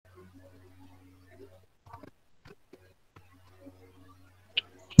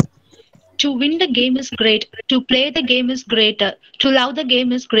To win the game is great. To play the game is greater. To love the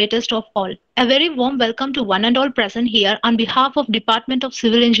game is greatest of all. A very warm welcome to one and all present here on behalf of Department of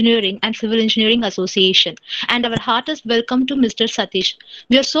Civil Engineering and Civil Engineering Association. And our heartiest welcome to Mr. Sathish.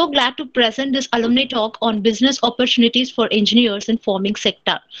 We are so glad to present this alumni talk on business opportunities for engineers in farming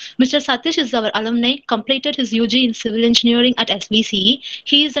sector. Mr. Sathish is our alumni, completed his UG in Civil Engineering at SVCE.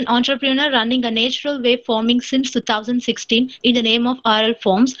 He is an entrepreneur running a natural way farming since 2016 in the name of RL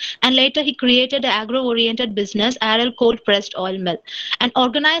Farms, and later he created an agro-oriented business, RL Cold Pressed Oil Mill, an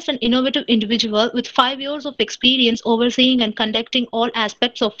organized and innovative individual with 5 years of experience overseeing and conducting all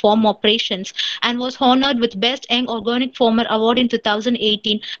aspects of farm operations, and was honored with Best Young Organic Farmer Award in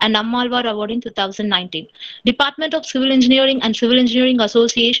 2018 and Nammalwar Award in 2019. Department of Civil Engineering and Civil Engineering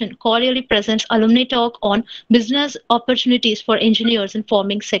Association cordially presents alumni talk on business opportunities for engineers in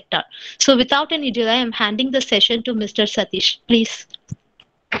farming sector. So without any delay, I am handing the session to Mr. Sathish. Please.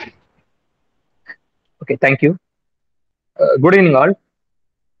 Okay, thank you. Good evening all.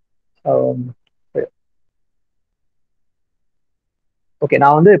 Okay,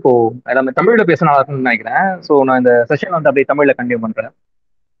 நான் வந்து இப்போ நம்ம தமிழ்ல பேச நல்லா இருக்கும்னு நினைக்கிறேன். So நான் இந்த செஷன் வந்து அப்படியே தமிழ்ல கண்டினியூ பண்றேன்.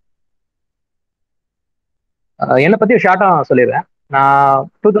 என்னை பத்தி ஷார்ட்டா சொல்லிடுறேன். நான்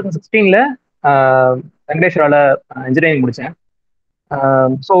 2016ல வெங்கடேஸ்வரால இன்ஜினியரிங் முடிச்சேன்.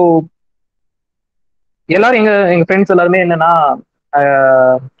 ஸோ எல்லாரும் எங்க ஃப்ரெண்ட்ஸ் எல்லாருமே என்னன்னா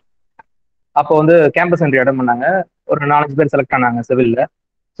அப்போ வந்து கேம்பஸ் இன்டர்வியூ அட்டன் பண்ணாங்க. ஒரு 4-5 பேர் செலக்ட் ஆனாங்க சிவில்ல.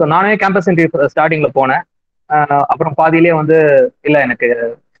 ஸோ நானே கேம்பஸ் இன்டர்வியூ ஸ்டார்டிங்ல போனேன். அப்புறம் பாதியிலே வந்து இல்லை எனக்கு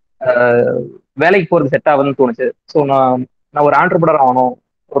வேலைக்கு போகிறது செட் ஆகுதுன்னு தோணுச்சு. ஸோ நான் ஒரு ஆண்டர்பிரனர் ஆகணும்,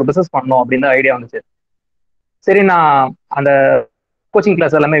 ஒரு பிஸ்னஸ் பண்ணணும் அப்படின்னு தான் ஐடியா வந்துச்சு. சரி, நான் அந்த கோச்சிங்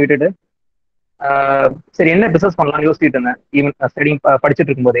கிளாஸ் எல்லாமே விட்டுட்டு சரி என்ன பிஸ்னஸ் பண்ணலாம்னு யோசிச்சுட்டு இருந்தேன். ஈவன் ஸ்டடிங் படிச்சுட்டு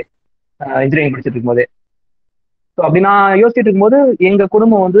இருக்கும்போதே, இன்ஜினியரிங் படிச்சுட்டு இருக்கும்போதே. ஸோ அப்படி நான் யோசிச்சுட்டு இருக்கும்போது எங்கள்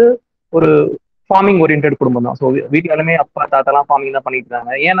குடும்பம் வந்து ஒரு ஃபார்மிங் ஓரியன்ட் குடும்பம் தான். ஸோ வீட்டில் எல்லாமே அப்பா தாத்தாலாம் ஃபார்மிங் தான் பண்ணிட்டு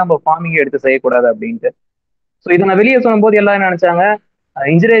இருக்காங்க. ஏன் நம்ம ஃபார்மிங் எடுத்து செய்யக்கூடாது அப்படின்ட்டு. ஸோ இதை நான் வெளியே சொல்லும்போது எல்லாரும் நினைச்சாங்க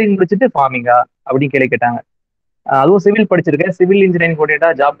இன்ஜினியரிங் முடிச்சுட்டு ஃபார்மிங்கா அப்படின்னு கேள்வி கேட்டாங்க. அதுவும் சிவில் படிச்சிருக்கேன், சிவில் இன்ஜினியரிங் போட்டுட்டா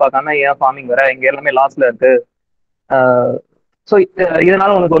ஜாப் பார்க்காம ஏன் ஃபார்மிங் வர, இங்க எல்லாமே லாஸ்ல இருக்கு. ஸோ இதனால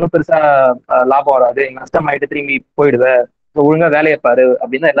உனக்கு ஒன்றும் பெருசா லாபம் வராது, நஷ்டம் ஆயிட்டு திரும்பி போயிடுவேன், ஸோ ஒழுங்கா வேலையை பாரு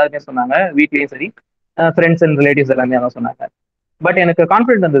அப்படின்னு தான் எல்லாருமே சொன்னாங்க. வீட்லயும் சரி, ஃப்ரெண்ட்ஸ் அண்ட் ரிலேட்டிவ்ஸ் எல்லாமே அதான் சொன்னாங்க. பட் எனக்கு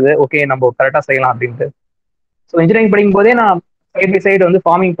கான்ஃபிடென்ட் இருந்தது, ஓகே நம்ம கரெக்டாக செய்யலாம் அப்படின்ட்டு. ஸோ இன்ஜினியரிங் படிக்கும் போதே நான் சைட் பை சைடு வந்து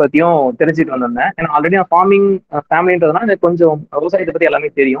ஃபார்மிங் பற்றியும் தெரிஞ்சுட்டு வந்திருந்தேன். ஏன்னா ஆல்ரெடி நான் ஃபார்மிங் ஃபேமிலின்றதுனால எனக்கு கொஞ்சம் விவசாயத்தை பற்றி எல்லாமே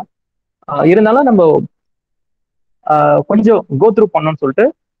தெரியும். இருந்தாலும் நம்ம கொஞ்சம் கோ த்ரூ பண்ணணும்னு சொல்லிட்டு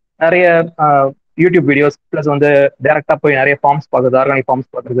நிறைய யூடியூப் வீடியோஸ் ப்ளஸ் வந்து டேரெக்டாக போய் நிறைய ஃபார்ம்ஸ் பார்க்குறது, ஆர்கானிக் ஃபார்ம்ஸ்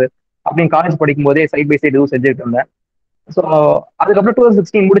பார்க்குறது அப்படின்னு காலேஜ் படிக்கும் போதே சைட் பை சைடு இதுவும் செஞ்சுட்டு இருந்தேன். ஸோ அதுக்கப்புறம்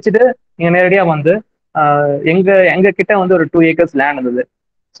 2016 முடிச்சுட்டு நீங்கள் நேரடியாக வந்து எங்க கிட்ட வந்து ஒரு 2 acres லேண்ட் இருந்தது.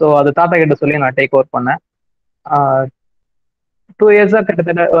 ஸோ அது தாத்தா கிட்ட சொல்லி நான் டேக் ஓவர் பண்ணேன். 2 years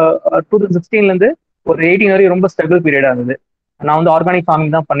கிட்டத்தட்ட 2016லேருந்து ஒரு 18 வரைக்கும் ரொம்ப ஸ்ட்ரகிள் பீரியடா இருந்தது. நான் வந்து ஆர்கானிக்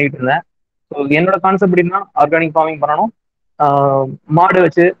ஃபார்மிங் தான் பண்ணிட்டு இருந்தேன். ஸோ என்னோட கான்செப்ட் எப்படின்னா ஆர்கானிக் ஃபார்மிங் பண்ணணும், மாடு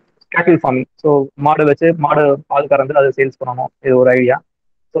வச்சு கேட்டில் ஃபார்மிங், ஸோ மாடு வச்சு மாடு பால் கறந்து அதை சேல்ஸ் பண்ணணும், இது ஒரு ஐடியா.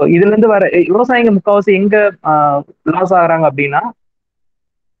 ஸோ இதுல இருந்து வர விவசாயிங்க முக்கால்வாசி எங்க லாஸ் ஆகுறாங்க அப்படின்னா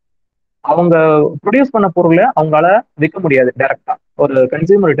அவங்க ப்ரொடியூஸ் பண்ண பொருளை அவங்களால விற்க முடியாது, டைரக்டா ஒரு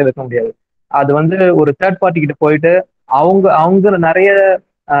கன்சியூமர் கிட்ட விற்க முடியாது. அது வந்து ஒரு தேர்ட் பார்ட்டி கிட்ட போயிட்டு அவங்க நிறைய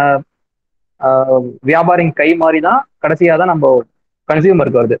வியாபாரிங்க கை மாறி தான் கடைசியாக தான் நம்ம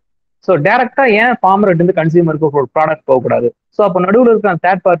கன்சியூமருக்கு வருது. ஸோ டைரக்டா ஏன் ஃபார்மர் இருந்து கன்சியூமருக்கு ஒரு ப்ராடக்ட் போகக்கூடாது? ஸோ அப்போ நடுவில் இருக்கிற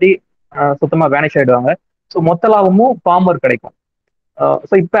தேர்ட் பார்ட்டி சுத்தமா வேனிஷ் ஆயிடுவாங்க. ஸோ மொத்த லாபமும் ஃபார்மர் கிடைக்கும்.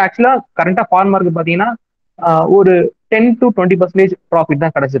 ஸோ இப்போ ஆக்சுவலா கரண்டா ஃபார்மருக்கு பார்த்தீங்கன்னா ஒரு 10 to 20% ப்ராஃபிட்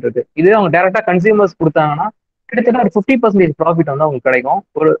தான் கிடைச்சிட்டு இருக்கு. இதே அவங்க டைரக்டா கன்சியூமர்ஸ் கொடுத்தாங்கன்னா கிட்டத்தட்ட ஒரு 50% ப்ராஃபிட் வந்து அவங்களுக்கு கிடைக்கும்.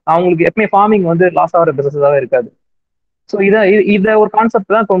 அவங்களுக்கு எப்பவுமே ஃபார்மிங் வந்து லாஸ் ஆகிற பிசினஸாவே இருக்காது. ஸோ இதை ஒரு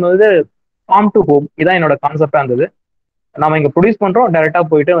கான்செப்ட் தான் கொண்டு வந்து ஃபார்ம் டு ஹோம், இதான் என்னோட கான்செப்டா இருந்தது. நாம இங்க ப்ரொடியூஸ் பண்றோம், டைரக்டா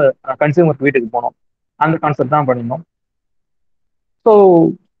போயிட்டு கன்சியூமர் வீட்டுக்கு போனோம், அந்த கான்செப்ட் தான் பண்ணிருந்தோம். ஸோ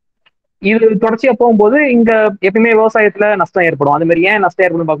இது தொடர்ச்சியா போகும்போது இங்க எப்பயுமே விவசாயத்துல நஷ்டம் ஏற்படும். அது மாதிரி ஏன் நஷ்டம்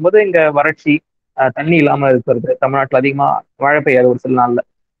ஏற்படும் பார்க்கும்போது இங்க வறட்சி, தண்ணி இல்லாம இருக்கிறது, தமிழ்நாட்டில் அதிகமா மழை பெய்யாது ஒரு சில நாள்ல.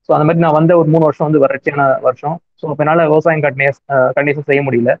 ஸோ அந்த மாதிரி நான் வந்த ஒரு 3 வருஷம் வந்து வறட்சியான வருஷம். ஸோ அப்ப என்னால விவசாயம் கண்டினியூஸ் செய்ய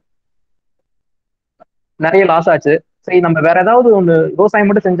முடியல, நிறைய லாஸ் ஆச்சு. சரி, நம்ம வேற ஏதாவது ஒன்று விவசாயம்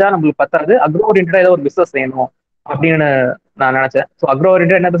மட்டும் செஞ்சா நம்மளுக்கு பத்தாது, அக்ரோ ஓரியன்டா ஏதாவது ஒரு பிசினஸ் செய்யணும் அப்படின்னு நான் நினைச்சேன். ஸோ அக்ரோ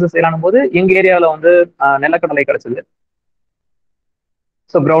ஓரியன்டா என்ன பிசினஸ் செய்யலாம் போது எங்க ஏரியாவில வந்து நிலக்கடலை கிடைச்சது.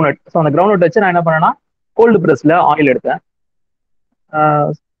 So ground. ஸோ அந்த கிரவுண்ட் வச்சு நான் என்ன பண்ணேன்னா கோல்டு ப்ரெஸ்ல ஆயில் எடுத்தேன்.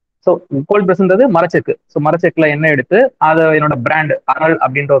 So gold ப்ரெஸ்ன்றது மரச்செக்கு. ஸோ மரச்செக்குல எண்ணெய் எடுத்து அதை என்னோட பிராண்ட் அரள்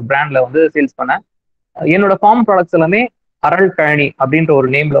அப்படின்ற ஒரு பிராண்ட்ல வந்து சேல்ஸ் பண்ணேன். என்னோட ஃபார்ம் ப்ராடக்ட்ஸ் எல்லாமே அரள் கழனி அப்படின்ற ஒரு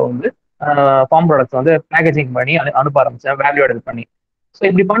நேம்ல வந்து ஃபார்ம் ப்ராடக்ட்ஸ் வந்து பேக்கேஜிங் பண்ணி அனுப்ப ஆரம்பிச்சேன், வேல்யூ ஆட் பண்ணி. ஸோ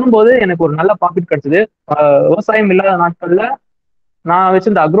இப்படி பண்ணும்போது எனக்கு ஒரு நல்ல ப்ராஃபிட் கிடைச்சது. விவசாயம் இல்லாத நாட்கள்ல நான்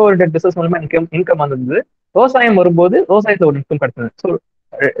வச்சிருந்த அக்ரோ ஓரியன்டட் பிசினஸ் மூலமா இன்கம் வந்திருந்தது. விவசாயம் வரும்போது விவசாயத்துல ஒரு இன்கம் கிடைச்சது. ஸோ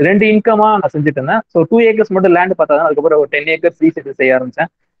ரெண்டு இன்கமா நான் செஞ்சுட்டு இருந்தேன். ஸோ 2 ஏக்கர்ஸ் மட்டும் லேண்ட் பார்த்தா அதுக்கப்புறம் ஒரு 10 ஏக்கர்ஸ் லீஸ் எடுத்து செய்ய ஆரம்பிச்சேன்.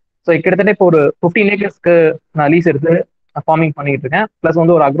 ஸோ கிட்டத்தட்ட இப்போ ஒரு 15 ஏக்கர்ஸ்க்கு நான் லீஸ் எடுத்து ஃபார்மிங் பண்ணிட்டு இருக்கேன். பிளஸ்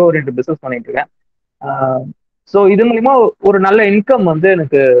வந்து ஒரு அக்ரோ ஓரியன்டட் பிசினஸ் பண்ணிட்டு இருக்கேன். ஸோ இது மூலியமா ஒரு நல்ல இன்கம் வந்து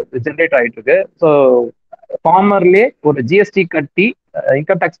எனக்கு ஜென்ரேட் ஆயிட்டு இருக்கு. ஸோ ஃபார்மர்லயே ஒரு ஜிஎஸ்டி கட்டி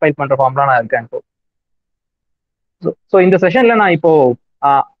இன்கம் டேக்ஸ் ஃபைல் பண்ற ஃபார்ம்லாம் நான் இருக்கேன் இப்போ. ஸோ இந்த செஷன்ல நான் இப்போ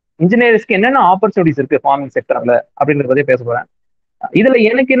இன்ஜினியர்ஸ்க்கு என்னென்ன ஆப்பர்ச்சுனிட்டிஸ் இருக்கு ஃபார்மிங் செக்டர்ல அப்படின்றத பத்தி பேச போறேன். இதுல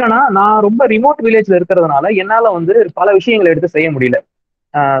எனக்கு என்னன்னா, நான் ரொம்ப ரிமோட் வில்லேஜ்ல இருக்கிறதுனால என்னால வந்து பல விஷயங்களை எடுத்து செய்ய முடியல.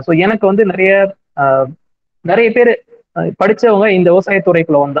 ஸோ எனக்கு வந்து நிறைய பேர் படிச்சவங்க இந்த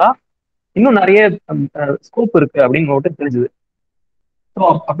விவசாயத்துறைக்குள்ள வந்தா இன்னும் நிறைய ஸ்கோப் இருக்கு அப்படின்னு மட்டும் தெரிஞ்சுது. ஸோ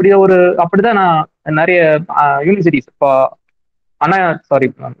அப்படிதான் நான் நிறைய யூனிவர்சிட்டிஸ் இப்போ சாரி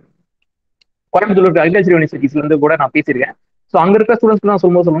கோயம்புத்தூர் அக்ரிகல்ச்சர் யூனிவர்சிட்டிஸ்ல இருந்து கூட நான் பேசியிருக்கேன். ஸோ அங்க இருக்கிற ஸ்டூடெண்ட்ஸ்க்கு நான்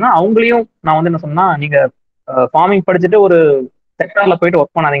சொல்லும்போது சொல்லணும்னா, அவங்களையும் நான் வந்து என்ன சொன்னா, நீங்க ஃபார்மிங் படிச்சுட்டு ஒரு செக்டார்ல போயிட்டு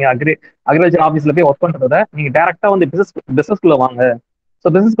ஒர்க் பண்ணாதீங்க. அக்ரிகல்ச்சர் ஆஃபீஸ்ல போய் ஒர்க் பண்றத நீங்க டைரக்டா வந்து பிசினஸ்குள்ள வாங்க. ஸோ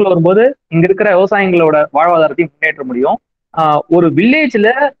பிசினஸ்குள்ள வரும்போது இங்க இருக்கிற விவசாயிகளோட வாழ்வாதாரத்தையும் முன்னேற்ற முடியும். ஒரு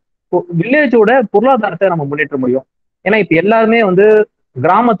வில்லேஜோட பொருளாதாரத்தை நம்ம முன்னேற்ற முடியும். ஏன்னா இப்ப எல்லாருமே வந்து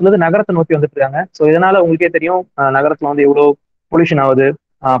கிராமத்துல இருந்து நகரத்தை நோக்கி வந்துட்டு இருக்காங்க. ஸோ இதனால உங்களுக்கே தெரியும், நகரத்துல வந்து எவ்வளவு பொல்யூஷன் ஆகுது.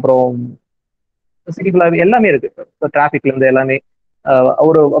 அப்புறம் சிட்டிக்குள்ள எல்லாமே இருக்கு. டிராபிக்ல இருந்து எல்லாமே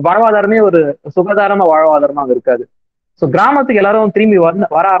ஒரு வாழ்வாதாரமே ஒரு சுகாதாரமா வாழ்வாதாரமா அங்க இருக்காது. ஸோ கிராமத்துக்கு எல்லாரும் திரும்பி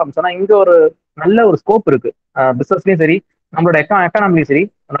வர ஆரம்பிச்சோன்னா இங்க ஒரு நல்ல ஒரு ஸ்கோப் இருக்கு. பிசினஸ்லயும் சரி, நம்மளோட எக்கானமிலையும் சரி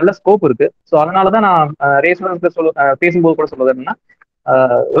நல்ல ஸ்கோப் இருக்கு. ஸோ அதனாலதான் நான் பேசும்போது கூட சொல்றது என்னன்னா,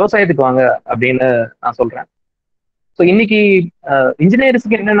 விவசாயத்துக்கு வாங்க அப்படின்னு நான் சொல்றேன். ஸோ இன்னைக்கு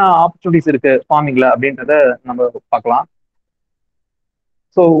இன்ஜினியர்ஸ்க்கு என்னென்ன ஆப்பர்ச்சுனிட்டிஸ் இருக்கு ஃபார்மிங்ல அப்படின்றத நம்ம பார்க்கலாம்.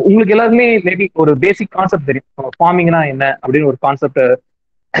 ஸோ உங்களுக்கு எல்லாருமே மேபி ஒரு பேசிக் கான்செப்ட் தெரியும், ஃபார்மிங்னா என்ன அப்படின்னு ஒரு கான்செப்ட்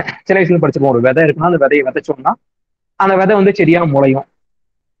சின்ன வயசுல படிச்சிருப்போம். ஒரு விதை இருக்குன்னா அந்த விதையை விதைச்சோம்னா அந்த விதை வந்து செடியா முளையும்.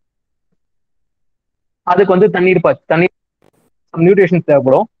 அதுக்கு வந்து தண்ணீர் நியூட்ரிஷன்ஸ்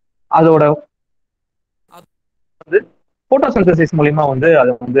தேவைப்படும். அதோட வந்து போட்டோசிந்தசிஸ் மூலியமா வந்து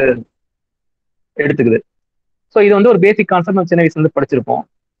அதை வந்து எடுத்துக்குது. ஸோ இது வந்து ஒரு பேசிக் கான்செப்ட் நம்ம சின்ன வயசுல இருந்து படிச்சிருப்போம்.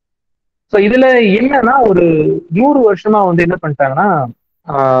 ஸோ இதுல என்னன்னா, ஒரு 100 வருஷமா வந்து என்ன பண்ணிட்டாங்கன்னா,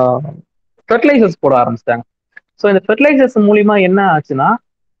 ஃபெர்டிலைசர்ஸ் போட ஆரம்பிச்சிட்டாங்க. ஸோ இந்த ஃபெர்டிலைசர்ஸ் மூலியமா என்ன ஆச்சுன்னா,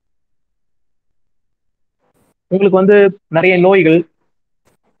 உங்களுக்கு வந்து நிறைய நோய்கள்,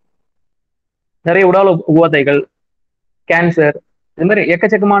 நிறைய உடல் உபாதைகள், கேன்சர், இது மாதிரி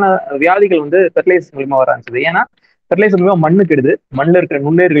எக்கச்சக்கமான வியாதிகள் வந்து ஃபெர்டிலைசர்ஸ் மூலியமா வர ஆரம்பிச்சது. ஏன்னா ஃபெர்டிலைசர் மூலியமா மண்ணு கெடுது, மண்ணில் இருக்கிற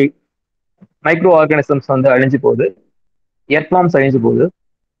நுண்ணுயிர்கள், மைக்ரோ ஆர்கானிசம்ஸ் வந்து அழிஞ்சு போகுது, எர்த்வார்ம்ஸ் அழிஞ்சு போகுது.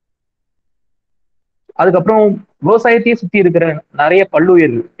 அதுக்கப்புறம் விவசாயத்தையே சுத்தி இருக்கிற நிறைய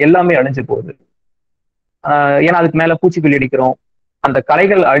பல்லுயிர்கள் எல்லாமே அழிஞ்சு போகுது. ஏன்னா அதுக்கு மேல பூச்சிக்கொல்லி அடிக்கிறோம், அந்த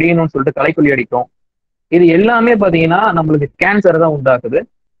களைகள் அழியணும்னு சொல்லிட்டு களைக்கொல்லி அடிக்கிறோம். இது எல்லாமே பாத்தீங்கன்னா நம்மளுக்கு கேன்சர் தான் உண்டாக்குது.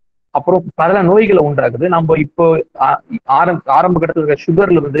 அப்புறம் பல நோய்களை உண்டாக்குது. நம்ம இப்போ ஆரம்ப கட்டத்தில் இருக்கிற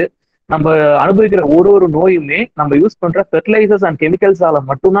சுகர்ல இருந்து நம்ம அனுபவிக்கிற ஒரு நோயுமே நம்ம யூஸ் பண்ற ஃபெர்டிலைசர்ஸ் அண்ட் கெமிக்கல்ஸால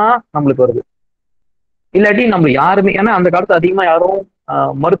மட்டும்தான் நம்மளுக்கு வருது. இல்லாட்டி நம்ம யாருமே, ஏன்னா அந்த காலத்துல அதிகமா யாரும்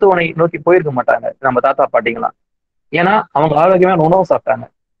மருத்துவமனை நோக்கி போயிருக்க மாட்டாங்க நம்ம தாத்தா பாட்டிங்களாம். ஏன்னா அவங்க ஆரோக்கியமான உணவு சாப்பிட்டாங்க.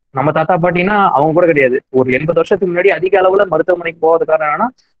 நம்ம தாத்தா பாட்டினா அவங்க கூட கிடையாது, ஒரு 80 வருஷத்துக்கு முன்னாடி அதிக அளவுல மருத்துவமனைக்கு போவது காரணம் என்னன்னா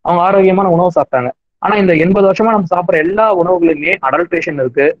அவங்க ஆரோக்கியமான உணவு சாப்பிட்டாங்க. ஆனா இந்த 80 வருஷமா நம்ம சாப்பிட்ற எல்லா உணவுகளிலுமே அடல்ட்ரேஷன்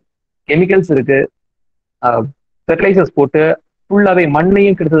இருக்கு, கெமிக்கல்ஸ் இருக்கு, ஃபெர்டிலைசர்ஸ் போட்டு ஃபுல்லாவே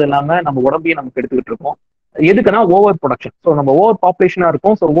மண்ணையும் கெடுத்தது இல்லாம நம்ம உடம்பையும் நமக்கு எடுத்துக்கிட்டு இருக்கோம். எதுக்குன்னா ஓவர் ப்ரொடக்ஷன். ஸோ நம்ம ஓவர் பாப்புலேஷனா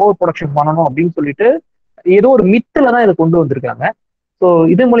இருக்கும். ஸோ ஓவர் ப்ரொடக்ஷன் பண்ணணும் அப்படின்னு சொல்லிட்டு ஏதோ ஒரு மித்துல தான் இதை கொண்டு வந்திருக்காங்க. ஸோ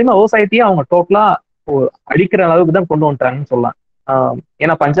இது மூலியமா விவசாயத்தையும் அவங்க டோட்டலா அழிக்கிற அளவுக்கு தான் கொண்டு வந்துட்டாங்கன்னு சொல்லலாம்.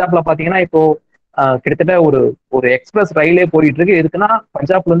 ஏன்னா பஞ்சாப்ல பாத்தீங்கன்னா இப்போ கிட்டத்தட்ட ஒரு எக்ஸ்பிரஸ் ரயிலே போயிட்டு இருக்கு. எதுக்குன்னா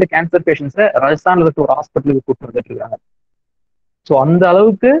பஞ்சாப்ல இருந்து கேன்சர் பேஷண்ட்ஸை ராஜஸ்தான்ல இருக்க ஒரு ஹாஸ்பிட்டலுக்கு கூட்டு வந்துட்டு இருக்காங்க. ஸோ அந்த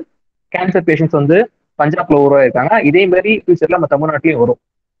அளவுக்கு கேன்சர் பேஷண்ட்ஸ் வந்து பஞ்சாப்ல உருவாயிருக்காங்க. இதே மாதிரி ஃபியூச்சர்ல நம்ம தமிழ்நாட்டிலையும் வரும்.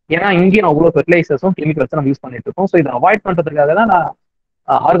 ஏன்னா இங்கேயும் அவ்வளோ ஃபெர்டிலைசர்ஸும் கெமிக்கல்ஸும் நம்ம யூஸ் பண்ணிட்டு இருக்கோம். ஸோ இதை அவாய்ட் பண்றதுக்காக தான் நான்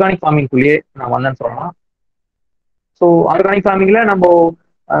ஆர்கானிக் ஃபார்மிங்குள்ளேயே நான் வந்தேன்னு சொல்லலாம். ஸோ ஆர்கானிக் ஃபார்மிங்ல நம்ம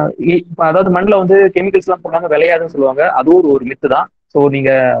அதாவது மண்ணில் வந்து கெமிக்கல்ஸ் எல்லாம் போடாம விளையாதுன்னு சொல்லுவாங்க. அதுவும் ஒரு மித்து தான். ஸோ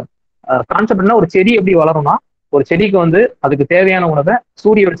நீங்க கான்செப்ட்னா, ஒரு செடி எப்படி வளரும்னா, ஒரு செடிக்கு வந்து அதுக்கு தேவையான உணவை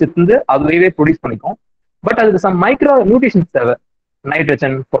சூரிய வெளிச்சத்திலிருந்து அதுவே ப்ரொடியூஸ் பண்ணிக்கும். பட் அதுக்கு சம் மைக்ரோ நியூட்ரிஷன்ஸ் தேவை.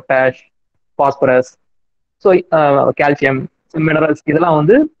 Nitrogen, potash, phosphorus, so calcium, minerals, இதெல்லாம்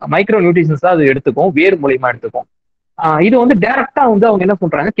வந்து மைக்ரோ நியூட்ரிஷன்ஸ் தான் அது எடுத்துக்கும், வேர் மூலியமா எடுத்துக்கும். இது வந்து டைரக்டா வந்து அவங்க என்ன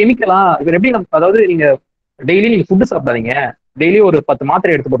பண்றாங்க, கெமிக்கலா இவர் எப்படி அதாவது நீங்க டெய்லி நீங்க ஃபுட்டு சாப்பிடாதீங்க, டெய்லி ஒரு 10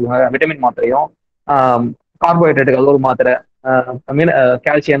 மாத்திரை எடுத்து போட்டுக்கோங்க, விட்டமின் மாத்திரையும் கார்போஹைட்ரேட்டுக்கு அது ஒரு மாத்திரை,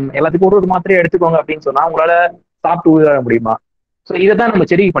 கால்சியம் எல்லாத்துக்கும் ஒரு மாத்திரையை எடுத்துக்கோங்க அப்படின்னு சொன்னா உங்களால சாப்பிட்டு உயிர முடியுமா? ஸோ இதை தான் நம்ம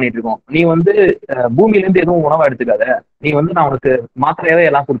செடிக்கு பண்ணிட்டு இருக்கோம். நீ வந்து பூமியில இருந்து எதுவும் உணவா எடுத்துக்காத, நீ வந்து நான் உனக்கு மாத்திரையாவே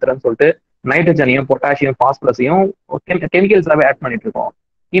எல்லாம் கொடுத்துறேன்னு சொல்லிட்டு நைட்ரஜனையும் பொட்டாசியம் பாஸ்பரஸையும் கெமிக்கல்ஸாவே ஆட் பண்ணிட்டு இருக்கோம்.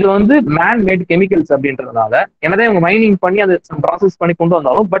 இது வந்து மேன் மேட் கெமிக்கல்ஸ் அப்படின்றதுனால என்னதான் இவங்க மைனிங் பண்ணி அதை ப்ராசஸ் பண்ணி கொண்டு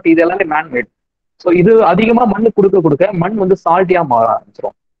வந்தாலும் பட் இது எல்லாமே மேன் மேட். ஸோ இது அதிகமா மண் கொடுக்க மண் வந்து சால்ட்டியா மாற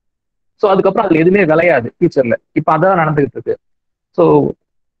ஆரம்பிச்சிடும். ஸோ அதுக்கப்புறம் அதுல எதுவுமே விளையாது ஃபியூச்சர்ல. இப்போ அதான் நடந்துகிட்டு இருக்கு. ஸோ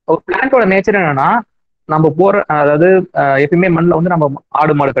ஒரு பிளான்ட்டோட நேச்சர் என்னன்னா, நம்ம போற அதாவது எப்பயுமே மண்ணில் வந்து நம்ம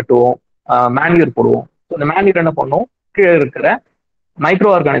ஆடு மாடு கட்டுவோம், மேன்யூர் போடுவோம். ஸோ இந்த மேன்யூர் என்ன பண்ணும், கீழே இருக்கிற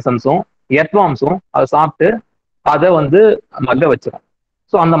மைக்ரோ ஆர்கானிசம்ஸும் எர்த்வாம்ஸும் அதை சாப்பிட்டு அதை வந்து மக்க வச்சிடும்.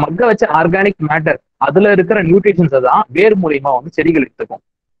 ஸோ அந்த மக்க வச்ச ஆர்கானிக் மேட்டர் அதுல இருக்கிற நியூட்ரிஷன்ஸை தான் வேர் மூலியமா வந்து செடிகள் எடுத்துக்கும்.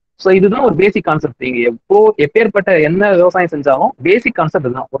 ஸோ இதுதான் ஒரு பேசிக் கான்செப்ட். நீங்க எப்பேற்பட்ட என்ன விவசாயம் செஞ்சாலும் பேசிக்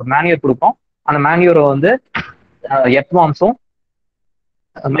கான்செப்ட் தான். ஒரு மேன்யூர் கொடுப்போம், அந்த மேன்யூரை வந்து எர்த்வாம்ஸும்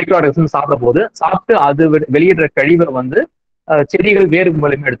மைக்ரோ ஆர்கானிசம் சாப்பிட போது சாப்பிட்டு அது வெளியிடுற கழிவை வந்து செடிகள் வேறு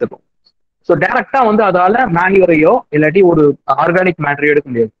மூலியமா எடுத்துக்கும். ஸோ டைரக்டா வந்து அதால மேன்யூரையோ இல்லாட்டி ஒரு ஆர்கானிக் மேட்டரையோ எடுக்க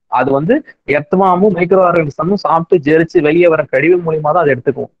முடியாது. அது வந்து எர்த்வாமும் மைக்ரோ ஆர்கானிசமும் சாப்பிட்டு ஜெரிச்சு வெளியே வர கழிவு மூலியமா தான் அதை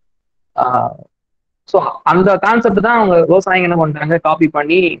எடுத்துக்கும். ஸோ அந்த கான்செப்ட் தான் அவங்க விவசாயிங்க என்ன பண்றாங்க, காப்பி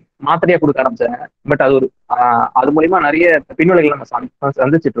பண்ணி மாத்திரையா கொடுக்க ஆரம்பிச்சாங்க. பட் அது ஒரு அது மூலியமா நிறைய பின்விளைகள் நம்ம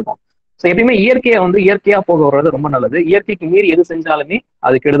சந்திச்சுட்டு இருக்கோம். ஸோ எப்பயுமே இயற்கையை வந்து இயற்கையா போக வர்றது ரொம்ப நல்லது. இயற்கைக்கு மீறி எது செஞ்சாலுமே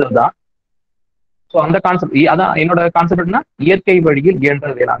அது கெடுதல் தான். ஸோ அந்த கான்செப்ட் அதான் என்னோட கான்செப்ட்னா இயற்கை வழியில்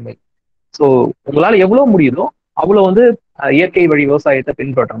இயன்ற வேளாண்மை. ஸோ உங்களால எவ்வளவு முடியுதோ அவ்வளவு வந்து இயற்கை வழி விவசாயத்தை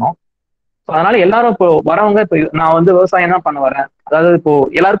பின்பற்றணும். ஸோ அதனால எல்லாரும் இப்போ வரவங்க இப்போ நான் வந்து விவசாயம் தான் பண்ண வரேன், அதாவது இப்போ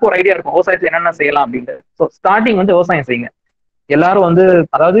எல்லாருக்கும் ஒரு ஐடியா இருக்கும் விவசாயத்துல என்னென்ன செய்யலாம் அப்படின்ட்டு. ஸோ ஸ்டார்டிங் வந்து விவசாயம் செய்யுங்க. எல்லாரும் வந்து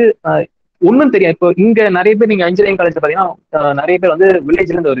அதாவது ஒன்றும் தெரியாது. இப்போ இங்க நிறைய பேர் நீங்க இன்ஜினியரிங் காலேஜ் பாத்தீங்கன்னா நிறைய பேர் வந்து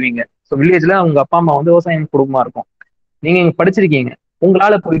வில்லேஜ்ல இருந்து வருவீங்க. ஸோ வில்லேஜ்ல உங்க அப்பா அம்மா வந்து விவசாயம் குடும்பமா இருக்கும். நீங்க இங்க படிச்சிருக்கீங்க,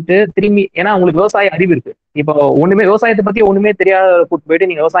 உங்களால போயிட்டு திரும்பி ஏன்னா உங்களுக்கு விவசாய அறிவு இருக்கு. இப்போ ஒண்ணுமே விவசாயத்தை பத்தி ஒண்ணுமே தெரியாத கூட்டு போயிட்டு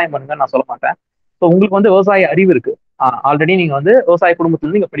நீங்க விவசாயம் பண்ணுங்கன்னு நான் சொல்ல மாட்டேன். ஸோ உங்களுக்கு வந்து விவசாய அறிவு இருக்கு. ஆல்ரெடி நீங்க வந்து விவசாய குடும்பத்துல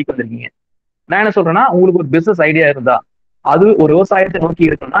இருந்து நீங்க படிக்க வந்திருக்கீங்க. நான் என்ன சொல்றேன்னா, உங்களுக்கு ஒரு பிசினஸ் ஐடியா இருந்தா அது ஒரு விவசாயத்தை நோக்கி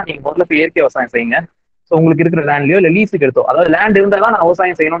இருக்குன்னா நீங்க முதல்ல போய் இயற்கை விவசாயம் செய்யுங்க. ஸோ உங்களுக்கு இருக்கிற லேண்ட்லயோ இல்ல லீஸுக்கு எடுத்தோ, அதாவது லேண்ட் இருந்தாலும் நான்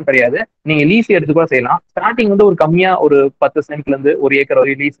விவசாயம் செய்யணும்னு கிடையாது, நீங்க லீஸ் எடுத்து கூட செய்யலாம். ஸ்டார்டிங் வந்து ஒரு கம்மியா ஒரு 10 சென்ட்ல இருந்து 1 ஏக்கர்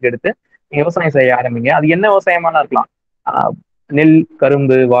வரை லீஸுக்கு எடுத்து நீங்க விவசாயம் செய்ய ஆரம்பிங்க. அது என்ன விவசாயமான இருக்கலாம், நெல்,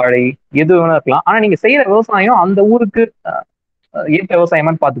 கரும்பு, வாழை, எது வேணா இருக்கலாம். ஆனா நீங்க செய்யற விவசாயம் அந்த ஊருக்கு இயற்கை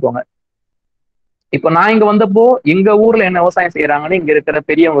விவசாயமான்னு பாத்துக்கோங்க. இப்ப நான் இங்க வந்தப்போ எங்க ஊர்ல என்ன விவசாயம் செய்யறாங்கன்னு இங்க இருக்கிற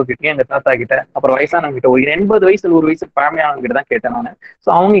பெரியவங்க கிட்ட, எங்க தாத்தா கிட்ட, அப்புறம் வயசானவங்க கிட்ட, ஒரு 80 வயசு 100 வயசு ஃபேமிலியானவங்க கிட்ட தான் கேட்டேன் நான். ஸோ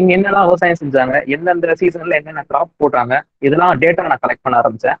அவங்க இங்க என்னெல்லாம் விவசாயம் செஞ்சாங்க, எந்தெந்த சீசன்ல என்னென்ன கிராப் போட்டாங்க, இதெல்லாம் டேட்டா நான் கலெக்ட் பண்ண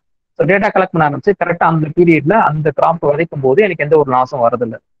ஆரம்பிச்சேன். ஸோ டேட்டா கலெக்ட் பண்ண ஆரம்பிச்சு கரெக்டா அந்த பீரியட்ல அந்த கிராப் விதைக்கும் போது எனக்கு எந்த ஒரு லாஸும்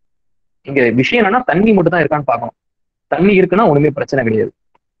வரதில்லை. இங்க விஷயம் என்னன்னா தண்ணி மட்டும் தான் இருக்கான்னு பார்க்கணும். தண்ணி இருக்குன்னா ஒண்ணுமே பிரச்சனை கிடையாது.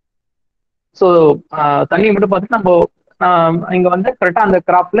 ஸோ தண்ணி மட்டும் பார்த்துட்டு நம்ம இங்க வந்து கரெக்டா அந்த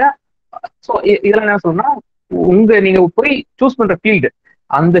கிராப்ல. ஸோ இதெல்லாம் என்ன சொல்லணும்னா, நீங்க போய் சூஸ் பண்ற ஃபீல்டு,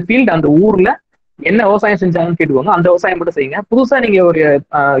 அந்த ஃபீல்டு அந்த ஊர்ல என்ன விவசாயம் செஞ்சாங்கன்னு கேட்டுக்கோங்க. அந்த விவசாயம் மட்டும் செய்யுங்க. புதுசா நீங்க ஒரு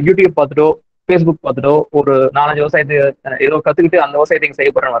யூடியூப் பார்த்துட்டோ ஃபேஸ்புக் பார்த்துட்டோ ஒரு 4-5 விவசாயத்தை ஏதோ கத்துக்கிட்டு அந்த விவசாயத்தை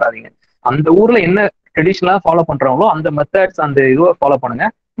செய்ய போறேன்னு வராதிங்க. அந்த ஊர்ல என்ன ட்ரெடிஷனலா ஃபாலோ பண்றாங்களோ அந்த மெத்தட்ஸ் அந்த இதுவை ஃபாலோ பண்ணுங்க.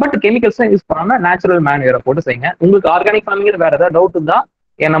 பட் கெமிக்கல்ஸ் யூஸ் பண்ணாம நேச்சுரல் மேன்யூரை போட்டு செய்யுங்க. உங்களுக்கு ஆர்கானிக் ஃபார்மிங் வேற ஏதாவது டவுட் இருந்தா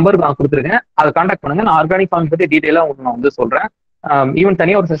என் நம்பருக்கு நான் கொடுத்துருக்கேன், அதை கான்டாக்ட் பண்ணுங்க. நான் ஆர்கானிக் ஃபார்மிங் பத்தி டீட்டெயிலா உங்களுக்கு நான் வந்து சொல்றேன். ஈவன்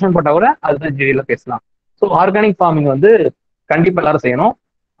தனியாக ஒரு செஷன் போட்டா கூட அதுதான் டீட்டெயிலாக பேசலாம். ஸோ ஆர்கானிக் ஃபார்மிங் வந்து கண்டிப்பா எல்லாரும் செய்யணும்.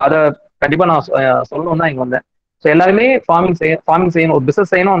 அதை கண்டிப்பா நான் சொல்லணும் தான் இங்க வந்தேன். ஸோ எல்லாருமே ஃபார்மிங் செய்யணும். ஒரு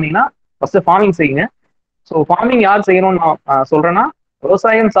பிசினஸ் செய்யணும் அப்படின்னா ஃபர்ஸ்ட் ஃபார்மிங் செய்யுங்க. ஸோ ஃபார்மிங் யார் செய்யணும்னு நான் சொல்றேன்னா,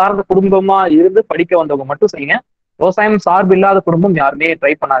 விவசாயம் சார்ந்த குடும்பமா இருந்து படிக்க வந்தவங்க மட்டும் செய்யுங்க. விவசாயம் சார்பு இல்லாத குடும்பம் யாருமே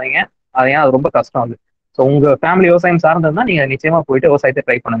ட்ரை பண்ணாதீங்க. அது ரொம்ப கஷ்டம். அது ஸோ உங்க ஃபேமிலி விவசாயம் சார்ந்ததுன்னா நீங்க நிச்சயமா போயிட்டு விவசாயத்தை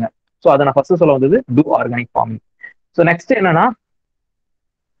ட்ரை பண்ணுங்க. ஸோ அதை நான் ஃபர்ஸ்ட் சொல்ல வந்தது two organic farming. So next என்னன்னா,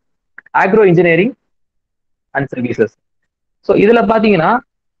 agro engineering and services. So இதுல பாத்தீங்கன்னா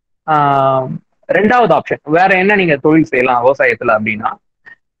ரெண்டாவது ஆப்ஷன் வேற என்ன நீங்க தொழில் செய்யலாம் விவசாயத்துல அப்படின்னா,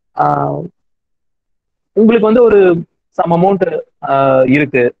 உங்களுக்கு வந்து ஒரு சம் அமௌண்ட்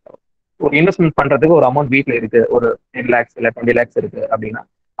இருக்கு, ஒரு இன்வெஸ்ட்மெண்ட் பண்றதுக்கு ஒரு அமௌண்ட் வீட்ல இருக்கு, ஒரு 10 lakhs இல்ல 20 lakhs இருக்கு அப்படின்னா,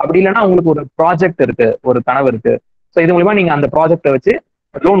 அப்படி இல்லைன்னா உங்களுக்கு ஒரு ப்ராஜெக்ட் இருக்கு, ஒரு கனவு இருக்கு. ஸோ இது மூலமா நீங்க அந்த ப்ராஜெக்டை வச்சு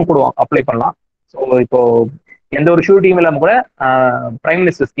லோன் கூட அப்ளை பண்ணலாம். ஸோ இப்போ எந்த ஒரு ஷூரிட்டியும் இல்லாம கூட பிரைம்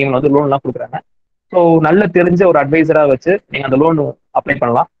மினிஸ்டர் ஸ்கீம்ல வந்து லோன் எல்லாம் கொடுக்குறாங்க. ஸோ நல்ல தெரிஞ்ச ஒரு அட்வைசரா வச்சு நீங்க அந்த லோன் அப்ளை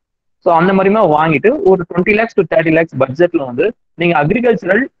பண்ணலாம். ஸோ அந்த மாதிரிமா வாங்கிட்டு ஒரு 20 lakhs to 30 lakhs பட்ஜெட்ல வந்து நீங்க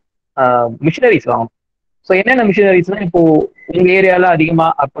அக்ரிகல்ச்சரல் மிஷினரிஸ் வாங்கணும். ஸோ என்னென்ன மிஷினரிஸ்னா, இப்போ உங்க ஏரியால அதிகமா,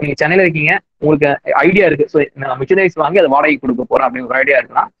 அப்போ நீங்க சென்னையில இருக்கீங்க, உங்களுக்கு ஐடியா இருக்கு, ஸோ நான் மிஷினரிஸ் வாங்கி அதை வாடகை கொடுக்க போறேன் அப்படின்னு ஒரு ஐடியா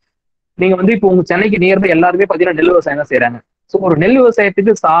இருக்குன்னா, நீங்க வந்து இப்போ உங்க சென்னைக்கு நியர்பை எல்லாருமே பாத்தீங்கன்னா நெல் விவசாயம் தான் செய்யறாங்க. ஸோ ஒரு நெல்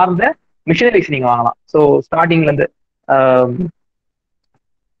விவசாயத்துக்கு சார்ந்த மிஷினரிஸ் நீங்க வாங்கலாம். ஸோ ஸ்டார்டிங்ல இருந்து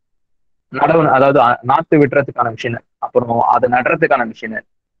நடவு, அதாவது நாத்து விட்டுறதுக்கான மிஷின், அப்புறம் அதை நடுறதுக்கான மிஷின்,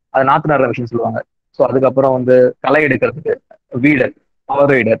 அது நாத்து நடுற மிஷின் சொல்லுவாங்க. ஸோ அதுக்கப்புறம் வந்து களை எடுக்கிறதுக்கு வீடர்,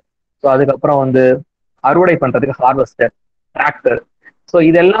 பவர் வீடர். ஸோ அதுக்கப்புறம் வந்து அறுவடை பண்றதுக்கு ஹார்வெஸ்டர், டிராக்டர். ஸோ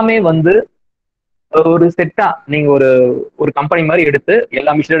இது எல்லாமே வந்து ஒரு செட்டா நீங்க ஒரு ஒரு கம்பெனி மாதிரி எடுத்து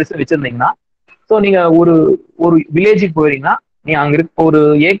எல்லா மிஷினரிஸும் வச்சிருந்தீங்கன்னா, ஸோ நீங்க ஒரு ஒரு வில்லேஜுக்கு போறீங்கன்னா, நீங்க அங்க இருக்க ஒரு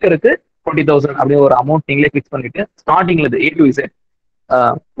ஏக்கருக்கு 20,000 அப்படின்னு ஒரு அமௌண்ட் நீங்களே பிக்ஸ் பண்ணிட்டு ஸ்டார்டிங்ல இது A to Z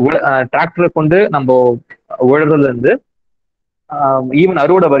டிராக்டரை கொண்டு நம்ம உழறதுல இருந்து ஈவன்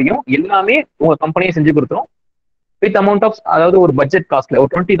அறுவடை வரையும் எல்லாமே உங்க கம்பெனியே செஞ்சு கொடுத்துரும். வித் அமௌண்ட் ஆஃப், அதாவது ஒரு பட்ஜெட் காஸ்ட்ல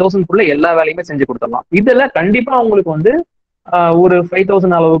ஒரு 20,000 எல்லா வேலையுமே செஞ்சு கொடுத்துடலாம். இதுல கண்டிப்பா உங்களுக்கு வந்து ஒரு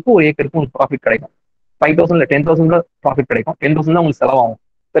 5,000 அளவுக்கு ஒரு ஏக்கருக்கு உங்களுக்கு ப்ராஃபிட் கிடைக்கும். 5,000 இல்ல 10,000 ப்ராஃபிட் கிடைக்கும். 10,000 தான் உங்களுக்கு செலவாகும்,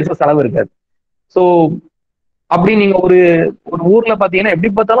 பெருசா செலவு இருக்காது. ஸோ அப்படி நீங்க ஒரு ஒரு ஊர்ல பாத்தீங்கன்னா எப்படி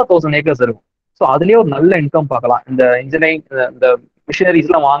பார்த்தாலும் 1000 ஏக்கர்ஸ் இருக்கும். ஸோ அதுலயே ஒரு நல்ல இன்கம் பார்க்கலாம் இந்த இன்ஜினியரிங், இந்த மிஷினரிஸ்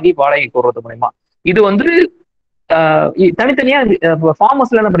எல்லாம் வாங்கி வாடகை போடுறது மூலயமா. இது வந்து தனித்தனியா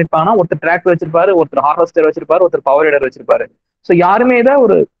ஃபார்மர்ஸ்ல என்ன பண்ணிருப்பாங்கன்னா, ஒருத்தர் டிராக்டர் வச்சிருப்பாரு, ஒருத்தர் ஹார்வெஸ்டர் வச்சிருப்பாரு, ஒருத்தர் பவர் வீடர் வச்சிருப்பாரு. ஸோ யாருமே தான்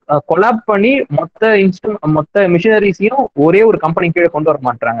ஒரு கொலாப் பண்ணி மொத்த மிஷினரிஸையும் ஒரே ஒரு கம்பெனி கீழே கொண்டு வர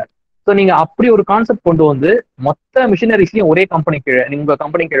மாட்டாங்க. ஸோ நீங்க அப்படி ஒரு கான்செப்ட் கொண்டு வந்து மொத்த மிஷினரிஸையும் ஒரே கம்பெனி கீழே, உங்க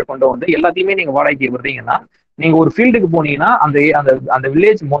கம்பெனி கீழே கொண்டு வந்து எல்லாத்தையுமே நீங்க வாடகைக்கு விடுறீங்கன்னா, நீங்க ஒரு ஃபீல்டுக்கு போனீங்கன்னா அந்த அந்த அந்த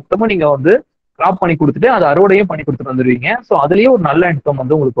வில்லேஜ் மொத்தமும் நீங்க வந்து கிராப் பண்ணி கொடுத்துட்டு அதை அறுவடையும் பண்ணி கொடுத்துட்டு வந்துருவீங்க. ஸோ அதுலயே ஒரு நல்ல இன்கம்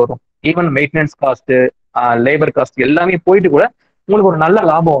வந்து உங்களுக்கு வரும். Even maintenance cost, labour cost எல்லாமே போயிட்டு கூட உங்களுக்கு ஒரு நல்ல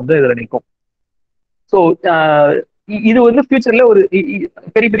லாபம் வந்து இதுல நிற்கும். ஸோ இது வந்து ஃபியூச்சர்ல ஒரு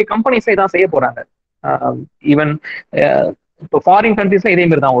பெரிய பெரிய கம்பெனிஸ் இதான் செய்ய போறாங்க. ஈவன் இப்போ ஃபாரின் கண்ட்ரீஸ்ல இதே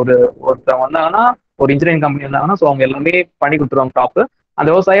மாதிரி தான். ஒருத்தவங்க வந்தாங்கன்னா, ஒரு இன்ஜினியரிங் கம்பெனி வந்தாங்கன்னா, ஸோ அவங்க எல்லாமே பண்ணி கொடுத்துருவாங்க டாப். அந்த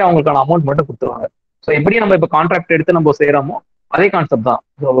விவசாயம் அவங்களுக்கான அமௌண்ட் மட்டும் கொடுத்துருவாங்க. ஸோ எப்படி நம்ம இப்போ கான்ட்ராக்ட் எடுத்து நம்ம செய்யறோமோ அதே கான்செப்ட் தான்.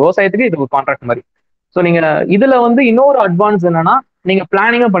 ஸோ விவசாயத்துக்கு இது ஒரு கான்ட்ராக்ட் மாதிரி. ஸோ நீங்க இதுல வந்து இன்னொரு அட்வான்ஸ் என்னன்னா, நீங்க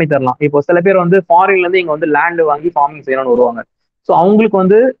பிளானிங்கும் பண்ணி தரலாம். இப்போ சில பேர் வந்து ஃபாரின்ல இருந்து இங்க வந்து லேண்ட் வாங்கி ஃபார்மிங் செய்யணும்னு வருவாங்க. ஸோ அவங்களுக்கு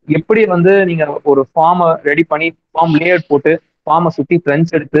வந்து எப்படி வந்து நீங்க ஒரு ஃபார்மை ரெடி பண்ணி ஃபார்ம் லேஅவுட் போட்டு ஃபார்மை சுத்தி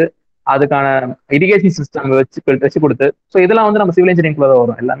ட்ரென்ச் எடுத்து அதுக்கான இரிகேஷன் சிஸ்டம் வச்சு கொடுத்து, ஸோ இதெல்லாம் வந்து நம்ம சிவில் இன்ஜினியரிங்ல தான்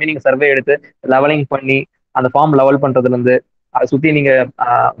வரும். எல்லாமே நீங்க சர்வே எடுத்து லெவலிங் பண்ணி அந்த ஃபார்ம் லெவல் பண்றதுல இருந்து, அதை சுத்தி நீங்க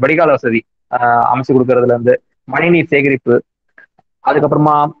வடிகால வசதி அமைச்சு கொடுக்கறதுல இருந்து, மழைநீர் சேகரிப்பு,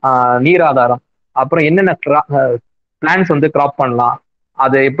 அதுக்கப்புறமா நீர் ஆதாரம், அப்புறம் என்னென்ன பிளான்ஸ் வந்து கிராப் பண்ணலாம்,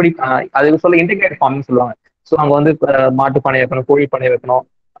 அது எப்படி அதுக்கு சொல்ல இன்டிகிரேட் ஃபார்மிங் சொல்லுவாங்க. ஸோ அங்க வந்து மாட்டு பண்ணை வைக்கணும், கோழி பண்ணை வைக்கணும்,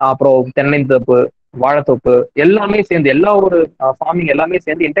 அப்புறம் தென்னைந்தோப்பு, வாழைத்தோப்பு எல்லாமே சேர்ந்து எல்லா ஒரு ஃபார்மிங் எல்லாமே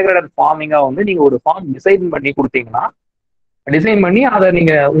சேர்ந்து இன்டெகிரேட்டட் ஃபார்மிங்கா வந்து நீங்க ஒரு ஃபார்ம் டிசைன் பண்ணி கொடுத்தீங்கன்னா, டிசைன் பண்ணி அதை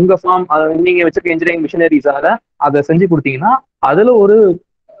நீங்க உங்க ஃபார்ம் நீங்க வச்சிருக்க இன்ஜினியரிங் மிஷினரிஸால அதை செஞ்சு கொடுத்தீங்கன்னா அதுல ஒரு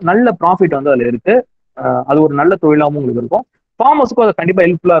நல்ல ப்ராஃபிட் வந்து அதுல இருக்கு. அது ஒரு நல்ல தொழிலாகவும் உங்களுக்கு இருக்கும். ஃபார்மர்ஸுக்கும் அது கண்டிப்பா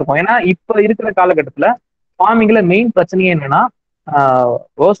ஹெல்ப்ஃபுல்லா இருக்கும். ஏன்னா இப்ப இருக்கிற காலகட்டத்துல ஃபார்மிங்ல மெயின் பிரச்சனையே என்னன்னா,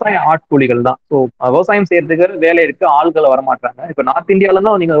 விவசாய ஆட்கூலிகள் தான். ஸோ விவசாயம் செய்யறதுக்கு வேலை இருக்கு, ஆள்கள் வரமாட்டாங்க. இப்ப நார்த் இந்தியாவில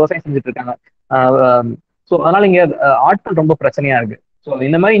தான் நீங்க விவசாயம் செஞ்சுட்டு இருக்காங்க. ஸோ அதனால இங்க ஆட்கள் ரொம்ப பிரச்சனையா இருக்கு. ஸோ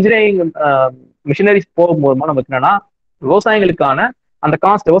இந்த மாதிரி இன்ஜினியரிங் மிஷினரிஸ் போகும்போது நமக்கு என்னன்னா, விவசாயிகளுக்கான அந்த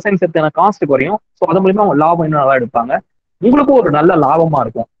காஸ்ட், விவசாயம் செய்யறதுக்கான காஸ்ட் குறையும். ஸோ அது மூலியமா அவங்க லாபம் இன்னும் நல்லா எடுப்பாங்க, உங்களுக்கும் ஒரு நல்ல லாபமா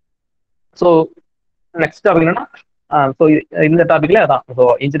இருக்கும். ஸோ நெக்ஸ்ட் டாபிக் என்னன்னா, ஸோ இந்த டாபிக்ல அதான், ஸோ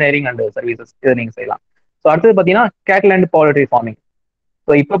இன்ஜினியரிங் அண்ட் சர்வீசஸ் இதை நீங்க செய்யலாம். ஸோ அடுத்தது பார்த்தீங்கன்னா கேட்டில் அண்ட் பவுல்ட்ரி ஃபார்மிங்.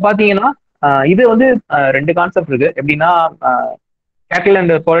 ஸோ இப்போ பார்த்தீங்கன்னா இது வந்து ரெண்டு கான்செப்ட் இருக்கு. எப்படின்னா, கேட்டில்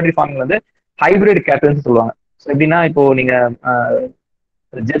அண்ட் பவுல்ட்ரி ஃபார்மிங் வந்து ஹைபிரிட் கேட்டில்னு சொல்லுவாங்க. ஸோ எப்படின்னா, இப்போ நீங்க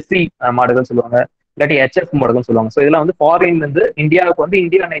ஜெர்சி மாடுகள் சொல்லுவாங்க, இல்லாட்டி HF மாடுகள் சொல்லுவாங்க. ஸோ இதெல்லாம் வந்து ஃபாரின்ல இருந்து இந்தியாவுக்கு வந்து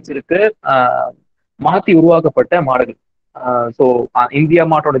இந்தியா நேச்சருக்கு மாற்றி உருவாக்கப்பட்ட மாடுகள். ஸோ இந்தியா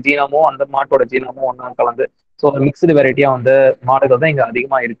மாட்டோட ஜீனமோ அந்த மாட்டோட ஜீனமோ ஒன்றா கலந்து, ஸோ மிக்சடு வெரைட்டியா வந்து மாடுகள் தான் இங்க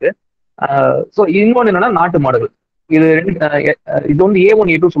அதிகமா இருக்கு. ஸோ இன்னொன்று என்னன்னா நாட்டு மாடுகள். இது இது வந்து A1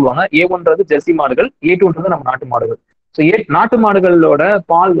 A2 சொல்லுவாங்க. A1ன்றது ஜெர்சி மாடுகள், A2ன்றது நம்ம நாட்டு மாடுகள். ஸோ நாட்டு மாடுகளோட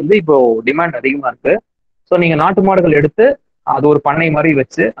பால் வந்து இப்போ டிமாண்ட் அதிகமா இருக்கு. ஸோ நீங்க நாட்டு மாடுகள் எடுத்து அது ஒரு பண்ணை மாதிரி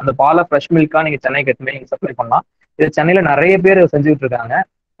வச்சு அந்த பாலை ஃப்ரெஷ் மில்கா நீங்க சென்னைக்கு எடுத்து நீங்க சப்ளை பண்ணலாம். இது சென்னையில நிறைய பேர் செஞ்சுட்டு இருக்காங்க.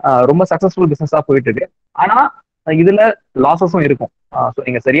 ரொம்ப சக்சஸ்ஃபுல் பிசினஸா போயிட்டு இருக்கு. ஆனா இதுல லாசஸும் இருக்கும். ஸோ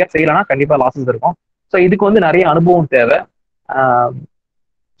நீங்க சரியா செய்யலன்னா கண்டிப்பா லாசஸ் இருக்கும். ஸோ இதுக்கு வந்து நிறைய அனுபவம் தேவை.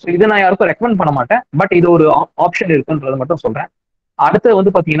 ஸோ இதை நான் யாருக்கும் ரெக்கமெண்ட் பண்ண மாட்டேன், பட் இது ஒரு ஆப்ஷன் இருக்குன்றதை மட்டும் சொல்றேன். அடுத்து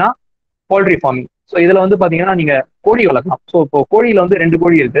வந்து பாத்தீங்கன்னா போல்ட்ரி ஃபார்மிங். ஸோ இதுல வந்து பாத்தீங்கன்னா நீங்க கோழி வளர்க்கலாம். ஸோ இப்போ கோழியில வந்து 2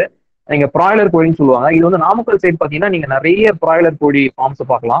 கோழி இருக்கு. நீங்க பிராய்லர் கோழின்னு சொல்லுவாங்க. இது வந்து நாமக்கல் சைடு பாத்தீங்கன்னா நீங்க நிறைய பிராய்லர் கோழி ஃபார்ம்ஸ்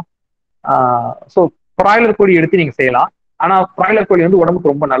பார்க்கலாம். ஸோ பிராய்லர் கோழி எடுத்து நீங்க செய்யலாம். ஆனா பிராய்லர் கோழி வந்து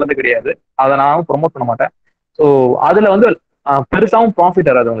உடம்புக்கு ரொம்ப நல்லது கிடையாது. அதை நான் ப்ரொமோட் பண்ண மாட்டேன். ஸோ அதுல வந்து பெருசாவும்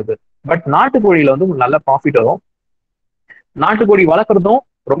ப்ராஃபிட் வராது உங்களுக்கு. பட் நாட்டுக்கோழியில வந்து உங்களுக்கு நல்ல ப்ராஃபிட் வரும். நாட்டுக்கோழி வளர்க்குறதும்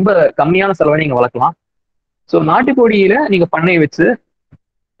ரொம்ப கம்மியான செலவை நீங்க வளர்க்கலாம். ஸோ நாட்டுக்கோழியில நீங்க பண்ணை வச்சு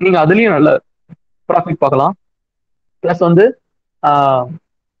நீங்க அதுலயும் நல்ல ப்ராஃபிட் பார்க்கலாம். பிளஸ் வந்து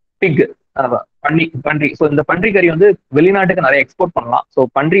பிக் பன்றி பன்றி ஸோ இந்த பன்றி கறி வந்து வெளிநாட்டுக்கு நிறைய எக்ஸ்போர்ட் பண்ணலாம். ஸோ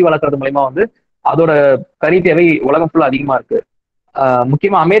பன்றி வளர்க்கறது மூலயமா வந்து அதோட கறி தேவை உலகம் ஃபுல்லா அதிகமா இருக்கு.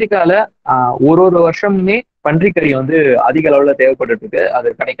 முக்கியமா அமெரிக்கால ஒரு ஒரு வருஷமுமே பன்றிக்கறி வந்து அதிக அளவுல தேவைப்பட்டு இருக்கு, அது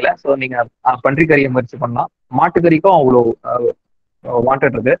கிடைக்கல. ஸோ நீங்க பன்றிக்கறியை முயற்சி பண்ணலாம். மாட்டுக்கறிக்கும் அவ்வளோ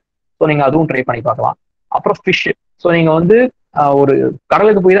வாண்டட் இருக்கு. ஸோ நீங்க அதுவும் ட்ரை பண்ணி பார்க்கலாம். அப்புறம் ஃபிஷ். ஸோ நீங்க வந்து ஒரு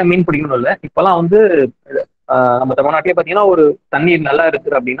கடலுக்கு போய் தான் மீன் பிடிக்கணும் இல்லை. இப்பெல்லாம் வந்து நம்ம தமிழ்நாட்டிலே பார்த்தீங்கன்னா ஒரு தண்ணீர் நல்லா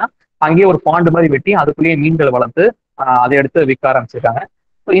இருக்குது அப்படின்னா அங்கேயே ஒரு பாண்டு மாதிரி வெட்டி அதுக்குள்ளேயே மீன்களை வளர்த்து அதை எடுத்து விற்க ஆரம்பிச்சிருக்காங்க.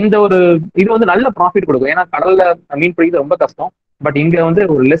 ஸோ இந்த ஒரு இது வந்து நல்ல ப்ராஃபிட் கொடுக்கும். ஏன்னா கடல்ல மீன் பிடிக்கிறது ரொம்ப கஷ்டம். பட் இங்க வந்து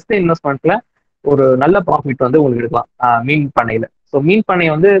ஒரு லெஸ் இன்வெஸ்ட்மெண்ட்ல ஒரு நல்ல ப்ராஃபிட் வந்து உங்களுக்கு எடுக்கலாம் மீன் பண்ணையில. ஸோ மீன் பண்ணை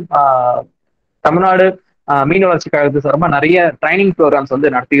வந்து தமிழ்நாடு மீன் வளர்ச்சி கழகத்து சார்பா நிறைய ட்ரைனிங் ப்ரோக்ராம்ஸ்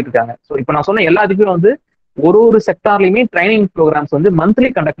வந்து நடத்திட்டு இருக்காங்க. ஸோ இப்போ நான் சொன்ன எல்லாத்துக்குமே வந்து ஒரு ஒரு செக்டார்லயுமே ட்ரைனிங் ப்ரோக்ராம்ஸ் வந்து மந்த்லி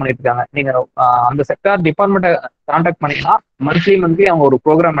கண்டக்ட் பண்ணிட்டு இருக்காங்க. நீங்க அந்த செக்டார் டிபார்ட்மெண்ட்டை கான்டாக்ட் பண்ணிங்கன்னா மந்த்லி அவங்க ஒரு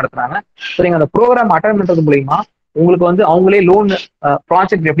ப்ரோக்ராம் நடத்துறாங்க. ஸோ நீங்க அந்த ப்ரோக்ராம் அட்டன் பண்றது மூலியமா உங்களுக்கு வந்து அவங்களே லோன்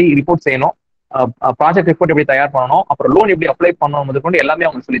ப்ராஜெக்ட் எப்படி ரிப்போர்ட் செய்யணும், ப்ராஜெக்ட் ரிப்போர்ட் எப்படி தயார் பண்ணணும், அப்புறம் லோன் எப்படி அப்ளை பண்ணணும் முதற்கொண்டு எல்லாமே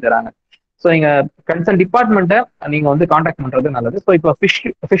அவங்க சொல்லி தராங்க. ஸோ நீங்க கன்சர்ன் டிபார்ட்மெண்ட்டை நீங்க வந்து கான்டாக்ட் பண்றது நல்லது. ஸோ இப்போ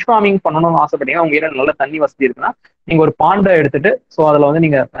ஃபிஷ் ஃபார்மிங் பண்ணணும்னு ஆசைப்பட்டீங்கன்னா உங்க ஏரியா நல்ல தண்ணி வசதி இருக்குன்னா நீங்க ஒரு பாண்டை எடுத்துட்டு ஸோ அதுல வந்து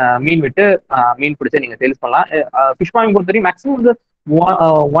நீங்க மீன் விட்டு மீன் பிடிச்சு நீங்க சேல்ஸ் பண்ணலாம். ஃபிஷ் ஃபார்மிங் பொறுத்த வரைக்கும் மேக்ஸிமம் வந்து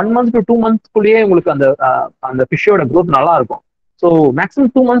 1 month to 2 monthsக்குள்ளேயே உங்களுக்கு அந்த அந்த ஃபிஷ்ஷோட க்ரோத் நல்லா இருக்கும். ஸோ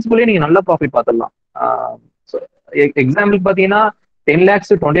மேக்ஸிமம் 2 monthsக்குள்ளேயே நீங்க நல்ல ப்ராஃபிட் பார்த்துடலாம். எக்ஸாம்பிள் பாத்தீங்கன்னா 10 lakhs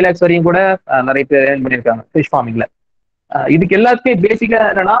to 20 lakhs வரையும் கூட நிறைய பேர் ஏர்ன் பண்ணியிருக்காங்க ஃபிஷ் ஃபார்மிங்ல. இதுக்கு எல்லாத்துக்குமே பேசிக்கா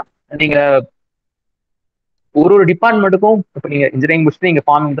என்னன்னா நீங்க ஒரு ஒரு டிபார்ட்மெண்ட்டுக்கும் இப்போ நீங்க இன்ஜினியரிங் முடிச்சுட்டு நீங்க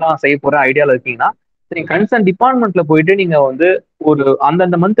ஃபார்மிங் தான் செய்ய போற ஐடியாவில் இருக்கீங்கன்னா நீங்க கன்சர்ன் டிபார்ட்மெண்ட்ல போயிட்டு நீங்க வந்து ஒரு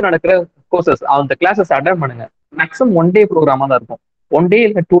அந்தந்த மந்த் நடக்கிற கோர்சஸ் அந்த கிளாஸஸ் அட்டன் பண்ணுங்க. மேக்ஸிமம் 1 day ப்ரோக்ராமா தான் இருக்கும். 1 day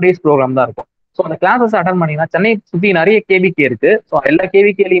இல்லை 2 days ப்ரோக்ராம் தான் இருக்கும். ஸோ அந்த கிளாஸஸ் அட்டன் பண்ணீங்கன்னா சென்னை சுற்றி நிறைய கேவிகே இருக்கு. ஸோ எல்லா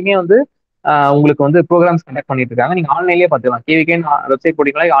கேவிகேலையுமே வந்து உங்களுக்கு வந்து ப்ரோக்ராம்ஸ் கண்டக்ட் பண்ணிட்டு இருக்காங்க. நீங்க ஆன்லைன்லேயே பார்த்துக்கலாம். கேவிகேன்னு வெப்சைட்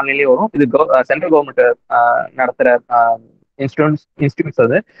போட்டீங்களா ஆன்லைன்லேயே வரும். இது சென்ட்ரல் கவர்மெண்ட் நடத்துற இன்ஸ்டியூட்ஸ்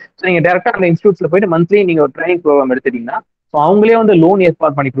அது. ஸோ நீங்க டேரக்டா அந்த இன்ஸ்டியூட்ஸ்ல போயிட்டு மந்த்லி நீங்க ஒரு ட்ரைனிங் ப்ரோக்ராம் எடுத்துட்டீங்கன்னா ஸோ அவங்களே வந்து லோன்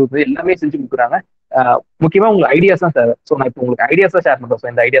ஏற்பாடு பண்ணி கொடுக்குறது எல்லாமே செஞ்சு கொடுக்குறாங்க. முக்கியமா உங்களுக்கு ஐடியாஸ் தான் தேவை. ஸோ நான் இப்போ உங்களுக்கு ஐடியாஸ் தான் ஷேர் பண்றேன். ஸோ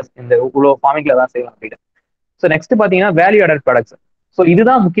இந்த ஐடியாஸ் இந்த இவ்வளோ ஃபார்மிங்ல தான் செய்யலாம் அப்படின்னு. ஸோ நெக்ஸ்ட் பாத்தீங்கன்னா வேல்யூ ஆடட் ப்ராடக்ட்ஸ். ஸோ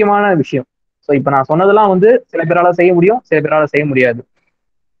இதுதான் முக்கியமான விஷயம். ஸோ இப்போ நான் சொன்னதெல்லாம் வந்து சில பேரால செய்ய முடியும், சில பேரால செய்ய முடியாது.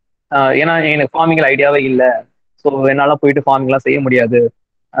 ஏன்னா எனக்கு ஃபார்மிங்ல ஐடியாவே இல்லை, ஸோ என்னால போயிட்டு ஃபார்மிங்லாம் செய்ய முடியாது,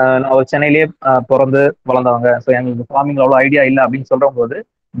 நான் ஒரு சென்னையிலேயே பிறந்து வளர்ந்தவங்க, ஸோ எங்களுக்கு ஃபார்மிங்ல அவ்வளோ ஐடியா இல்லை அப்படின்னு சொல்ற போது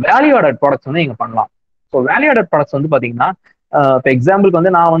வேல்யூ ஆடட் ப்ராடக்ட்ஸ் வந்து நீங்க பண்ணலாம். ஸோ வேல்யூ ஆடட் ப்ராடக்ட்ஸ் வந்து பாத்தீங்கன்னா இப்போ எக்ஸாம்பிளுக்கு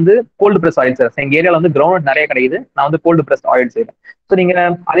வந்து நான் வந்து கோல்டு ப்ரெஸ் ஆயில் செய்யறேன். எங்க ஏரியாவில் வந்து கிரவுண்ட் நிறைய கிடைக்குது, நான் வந்து கோல்டு ப்ரெஸ் ஆயில் செய்யறேன். ஸோ நீங்க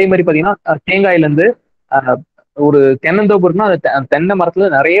அதே மாதிரி பாத்தீங்கன்னா தேங்காயில இருந்து ஒரு தென்னந்தோப்பு இருக்குன்னா அந்த தென்னை மரத்துல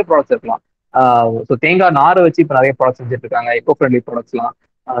நிறைய ப்ராடக்ட்ஸ் இருக்கலாம். ஸோ தேங்காய் நாரை வச்சு இப்போ நிறைய ப்ராடக்ட்ஸ் செஞ்சுட்டு இருக்காங்க, எக்கோ ஃப்ரெண்ட்லி ப்ராடக்ட்ஸ்லாம்.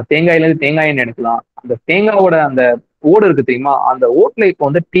 தேங்காயில இருந்து தேங்காய் எண்ணெய் எடுக்கலாம். அந்த தேங்காயோட அந்த ஓடு இருக்கு தெரியுமா, அந்த ஓட்டுல இப்போ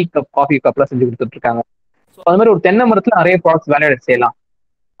வந்து டீ கப் காஃபி கப்லாம் செஞ்சு கொடுத்துட்டு இருக்காங்க. ஸோ அது மாதிரி ஒரு தென்னை மரத்துல நிறைய ப்ராடக்ட்ஸ் வேலையை செய்யலாம்.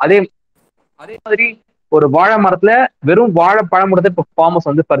 அதே அதே மாதிரி ஒரு வாழை மரத்துல வெறும் வாழைப்பழம் மட்டும் இப்போ ஃபார்மர்ஸ்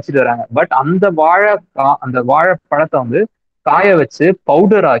வந்து பறிச்சுட்டு வராங்க. பட் அந்த வாழைப்பழத்தை வந்து காய வச்சு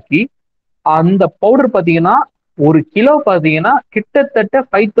பவுடர் ஆக்கி அந்த பவுடர் பாத்தீங்கன்னா ஒரு கிலோ பாத்தீங்கன்னா கிட்டத்தட்ட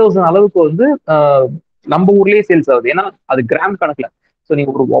 5,000 அளவுக்கு வந்து நம்ம ஊர்லயே சேல்ஸ் ஆகுது. ஏன்னா அது கிராம் கணக்குல. ஸோ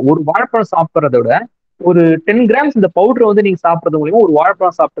நீங்க ஒரு வாழைப்பழம் சாப்பிட்றத விட ஒரு 10 grams இந்த பவுடர் வந்து நீங்க சாப்பிட்றது மூலியமா ஒரு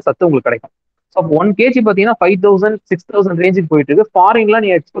வாழைப்பழம் சாப்பிட்ட சத்து உங்களுக்கு கிடைக்கும். ஸோ 1 kg பாத்தீங்கன்னா 5,000 6,000 ரேஞ்சுக்கு போயிட்டு இருக்கு. ஃபாரின்லாம்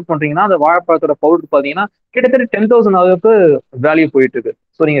நீங்க எக்ஸ்போர்ட் பண்றீங்கன்னா அந்த வாழைப்பழத்தோட பவுடர் பாத்தீங்கன்னா கிட்டத்தட்ட 10,000 அளவுக்கு வேல்யூ போயிட்டு இருக்கு.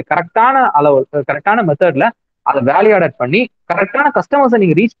 ஸோ நீங்க கரெக்டான அளவு கரெக்டான மெத்தட்ல அதை வேல்யூ ஆட் பண்ணி கரெக்டான கஸ்டமர்ஸை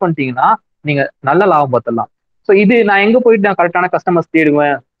நீங்க ரீச் பண்ணிட்டீங்கன்னா நீங்க நல்ல லாபம் பார்த்துடலாம். ஸோ இது நான் எங்க போயிட்டு நான் கரெக்டான கஸ்டமர்ஸ்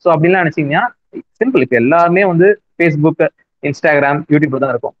தேடுவேன் ஸோ அப்படின்லாம் நினைச்சீங்கன்னா சிம்பிள். இப்போ எல்லாருமே வந்து ஃபேஸ்புக், இன்ஸ்டாகிராம், யூடியூப்ல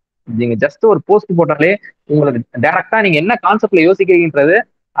தான் இருக்கும். நீங்க ஜஸ்ட் ஒரு போஸ்ட் போட்டாலே உங்களுக்கு டைரக்டா நீங்க என்ன கான்செப்ட்ல யோசிக்கிறீங்கன்றது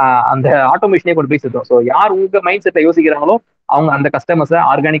அந்த ஆட்டோமேஷனே கொண்டு போய் சேர்த்தோம். ஸோ யார் உங்க மைண்ட் செட்டை யோசிக்கிறாங்களோ அவங்க அந்த கஸ்டமர்ஸை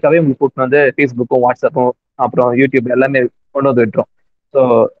ஆர்கானிக்காவே உங்களுக்கு கூட்டு வந்து ஃபேஸ்புக்கும் வாட்ஸ்அப்பும் அப்புறம் யூடியூப் எல்லாமே கொண்டு வந்து விட்டுரும். ஸோ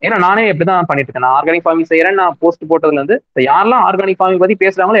ஏன்னா நானே எப்படிதான் பண்ணிட்டு இருக்கேன். நான் ஆர்கானிக் ஃபார்மிங் செய்யறேன், நான் போஸ்ட் போட்டதுல இருந்து யாரெல்லாம் ஆர்கானிக் ஃபார்மிங் பத்தி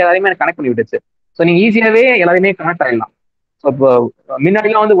பேசுறாங்களோ எல்லாரையுமே எனக்கு கனெக்ட் பண்ணி விட்டுச்சு. ஸோ நீங்க ஈஸியாவே எல்லாருமே கனெக்ட் ஆயிடலாம். ஸோ இப்போ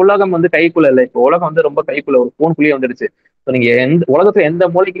முன்னாடிலாம் வந்து உலகம் வந்து கைக்குள்ள இல்லை, இப்போ உலகம் வந்து ரொம்ப கைக்குள்ள ஒரு போனுக்குள்ளேயே வந்துடுச்சு. ஸோ நீங்க உலகத்துல எந்த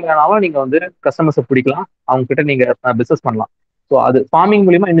மூலைக்கு வேணாலும் நீங்க வந்து கஸ்டமர்ஸை பிடிக்கலாம், அவங்க கிட்ட நீங்க பிசினஸ் பண்ணலாம். ஸோ அது ஃபார்மிங்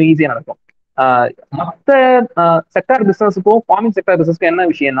மூலியமா இன்னும் ஈஸியா நடக்கும். மற்ற செக்டார் பிசினஸுக்கும் ஃபார்மிங் செக்டார் பிசினஸ்க்கும் என்ன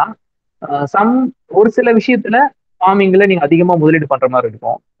விஷயம்னா சம் ஒரு சில விஷயத்துல ஃபார்மிங்ல நீங்க அதிகமா முதலீடு பண்ற மாதிரி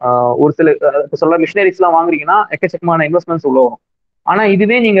இருக்கும். ஒரு சில சொல்ற மிஷினரிஸ் எல்லாம் வாங்குறீங்கன்னா எக்கச்சக்கமான இன்வெஸ்ட்மெண்ட்ஸ் உள்ள வரும். ஆனா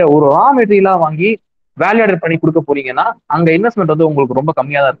இதுவே நீங்க ஒரு ரா மெட்டீரியலா வாங்கி வேல்யூ ஆடட் பண்ணி கொடுக்க போறீங்கன்னா அங்க இன்வெஸ்ட்மெண்ட் வந்து உங்களுக்கு ரொம்ப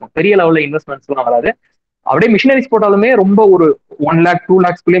கம்மியா தான் இருக்கும். பெரிய லெவல்ல இன்வெஸ்ட்மெண்ட்ஸ் எல்லாம் வராது. அப்படியே மிஷினரிஸ் போட்டாலுமே ரொம்ப ஒரு 1 lakh 2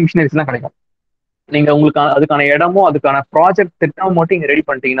 lakhs மிஷினரிஸ் எல்லாம் கிடைக்கும். நீங்க உங்களுக்கு அதுக்கான இடமும் அதுக்கான ப்ராஜெக்ட் திட்டம் மட்டும் இங்க ரெடி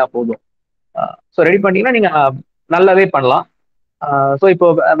பண்ணிட்டீங்கன்னா போதும். ஸோ ரெடி பண்ணிட்டீங்கன்னா நீங்க நல்லாவே பண்ணலாம். ஸோ இப்போ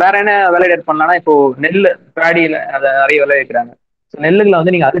வேற என்ன வேலையேட் பண்ணலாம்னா இப்போ நெல் பேடியில அதை நிறைய விளைவிக்கிறாங்க. ஸோ நெல்லுகளை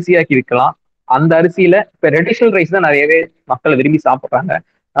வந்து நீங்க அரிசியாக்கி விற்கலாம். அந்த அரிசியில இப்போ ட்ரெடிஷனல் ரைஸ் தான் நிறையவே மக்கள் விரும்பி சாப்பிட்றாங்க.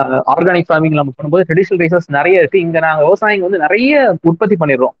 ஆர்கானிக் ஃபார்மிங் நம்ம பண்ணும்போது ட்ரெடிஷனல் ரைசஸ் நிறைய இருக்கு. இங்க நாங்கள் விவசாயிங்க வந்து நிறைய உற்பத்தி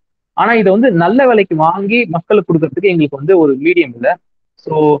பண்ணிடுறோம். ஆனா இதை வந்து நல்ல விலைக்கு வாங்கி மக்களுக்கு கொடுக்கறதுக்கு எங்களுக்கு வந்து ஒரு மீடியம் இல்லை.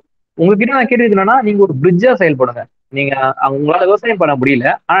 ஸோ உங்ககிட்ட நான் கேட்டது என்னன்னா நீங்க ஒரு பிரிட்ஜா செயல்படுங்க. நீங்க உங்களால விவசாயம் பண்ண முடியல,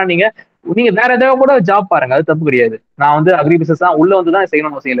 ஆனா நீங்க நீங்க வேற ஏதாவது கூட ஜாப் பாருங்க, அது தப்பு கிடையாது. நான் வந்து அக்ரி பிசினஸ் தான் உள்ள வந்து தான்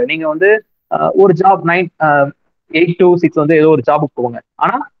செய்யணும்னு அவசியம் இல்லை. நீங்க வந்து ஒரு ஜாப் 8 to 6 வந்து ஏதோ ஒரு ஜாபுக்கு போங்க.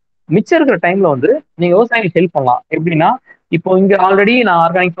 ஆனா மிச்சம் இருக்கிற டைம்ல வந்து நீங்க விவசாயிக்கு ஹெல்ப் பண்ணலாம். எப்படின்னா இப்போ இங்க ஆல்ரெடி நான்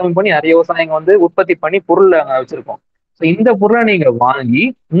ஆர்கானிக் ஃபார்மிங் பண்ணி நிறைய விவசாயிங்க வந்து உற்பத்தி பண்ணி பொருள் வச்சிருக்கோம். ஸோ இந்த பொருளை நீங்க வாங்கி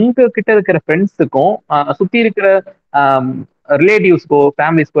உங்க கிட்ட இருக்கிற ஃப்ரெண்ட்ஸுக்கும் சுத்தி இருக்கிற ரிலேட்டிவ்ஸ்க்கோ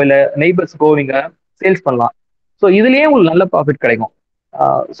ஃபேமிலிஸ்க்கோ இல்ல நெய்பர்ஸ்க்கோ நீங்க சேல்ஸ் பண்ணலாம். ஸோ இதுலயே உங்களுக்கு நல்ல ப்ராஃபிட் கிடைக்கும்.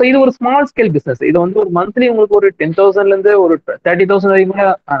 ஸோ இது ஒரு ஸ்மால் ஸ்கேல் பிசினஸ். இது வந்து ஒரு மந்த்லி உங்களுக்கு ஒரு 10,000ல இருந்து ஒரு 30,000 வரைக்கும் கூட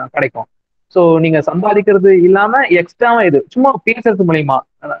கிடைக்கும். ஸோ நீங்க சம்பாதிக்கிறது இல்லாம எக்ஸ்ட்ராவா இது சும்மா பேசுறது மூலியமா,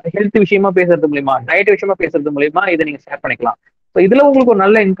 ஹெல்த் விஷயமா பேசுறது மூலியமா, டயட் விஷயமா பேசுறது மூலியமா இதை நீங்க ஷேர் பண்ணிக்கலாம். ஸோ இதுல உங்களுக்கு ஒரு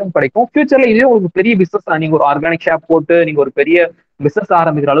நல்ல இன்கம் கிடைக்கும். ஃபியூச்சர்ல இதே உங்களுக்கு பெரிய பிசினஸ் தான். நீங்க ஒரு ஆர்கானிக் ஷாப் போட்டு நீங்க ஒரு பெரிய பிசினஸ்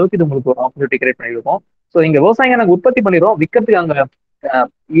ஆரம்பிக்கிற அளவுக்கு இது உங்களுக்கு ஒரு ஆப்பர்ச்சுனிட்டி கிரியேட் பண்ணிருக்கும். ஸோ இங்க விவசாயிங்க நாங்க உற்பத்தி பண்ணிடுறோம், விற்கிறதுக்கு அங்க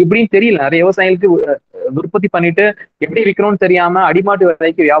எப்படின்னு தெரியல. நிறைய விவசாயிகளுக்கு உற்பத்தி பண்ணிட்டு எப்படி விற்கணும்னு தெரியாம அடிமாட்டு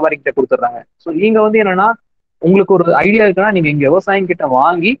விலைக்கு வியாபாரிகிட்ட கொடுத்துட்றாங்க. ஸோ நீங்க வந்து என்னன்னா உங்களுக்கு ஒரு ஐடியா இருக்குன்னா நீங்க இங்க விவசாயம் கிட்ட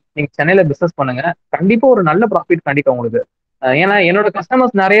வாங்கி நீங்க சென்னையில பிசினஸ் பண்ணுங்க. கண்டிப்பா ஒரு நல்ல ப்ராஃபிட் கண்டிப்பா உங்களுக்கு. ஏன்னா என்னோட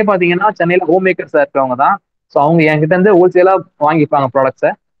கஸ்டமர்ஸ் நிறைய பாத்தீங்கன்னா சென்னையில ஹோம் மேக்கர்ஸா இருக்கிறவங்க தான். ஸோ அவங்க என்கிட்ட இருந்து ஹோல்சேலா வாங்கிப்பாங்க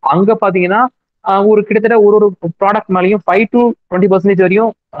ப்ராடக்ட்ஸை. அங்க பாத்தீங்கன்னா ஒரு கிட்டத்தட்ட ஒரு ஒரு ப்ராடக்ட் மேலேயும் 5 to 20%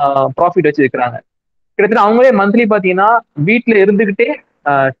 வரையும் ப்ராஃபிட் வச்சு இருக்கிறாங்க. கிட்டத்தட்ட அவங்களே மந்த்லி பாத்தீங்கன்னா வீட்டுல இருந்துகிட்டே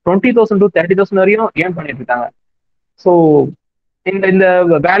 20,000 to 30,000 வரையும் ஏர்ன் பண்ணிட்டு இருக்காங்க. ஸோ இந்த இந்த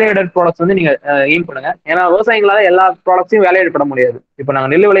வேல்யூடட் ப்ராடக்ட்ஸ் வந்து நீங்க எய்ம் பண்ணுங்க. ஏன்னா விவசாயிகளால எல்லா ப்ராடக்ட்ஸையும் வேல்யூடட் பண்ண முடியாது. இப்போ நாங்க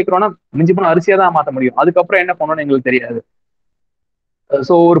நெல் விளைக்கிறோம்னா மிஞ்சி போன அரிசியா தான் மாற்ற முடியும். அதுக்கப்புறம் என்ன பண்ணணும்னு எங்களுக்கு தெரியாது.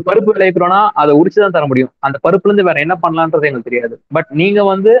 ஸோ ஒரு பருப்பு விளைக்கிறோம்னா அதை உரிச்சுதான் தர முடியும். அந்த பருப்புல இருந்து வேற என்ன பண்ணலான்றது எங்களுக்கு தெரியாது. பட் நீங்க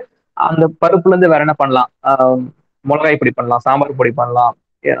வந்து அந்த பருப்புல இருந்து வேற என்ன பண்ணலாம், மிளகாய் பொடி பண்ணலாம், சாம்பார் பொடி பண்ணலாம்.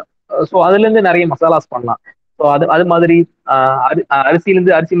 ஸோ அதுல இருந்து நிறைய மசாலாஸ் பண்ணலாம். ஸோ அது அது மாதிரி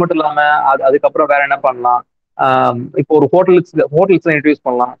அரிசியிலிருந்து அரிசி மட்டும் இல்லாம அதுக்கப்புறம் வேற என்ன பண்ணலாம், இப்போ ஒரு ஹோட்டல்ஸ் இன்ட்ரடியூஸ்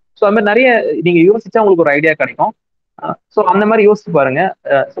பண்ணலாம். ஸோ அது மாதிரி நிறைய நீங்க யோசிச்சா உங்களுக்கு ஒரு ஐடியா கிடைக்கும். ஸோ அந்த மாதிரி யோசிச்சு பாருங்க.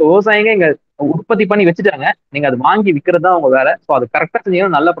 ஸோ விவசாயிங்க இங்க உற்பத்தி பண்ணி வச்சுட்டாங்க, நீங்க அது வாங்கி விற்கிறது தான் உங்க வேலை. ஸோ அது கரெக்டா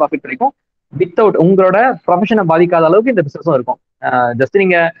செஞ்சீங்கன்னா நல்ல ப்ராஃபிட் கிடைக்கும். வித்தவுட் உங்களோட ப்ரொஃபஷனை பாதிக்காத அளவுக்கு இந்த பிசினஸும் இருக்கும். ஜஸ்ட்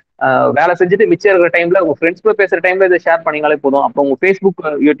நீங்க வேலை செஞ்சுட்டு மிச்சம் இருக்கிற டைம்ல உங்க ஃப்ரெண்ட்ஸ் கூட பேசுற டைம்ல இதை ஷேர் பண்ணீங்களே போதும். அப்புறம் உங்க ஃபேஸ்புக்,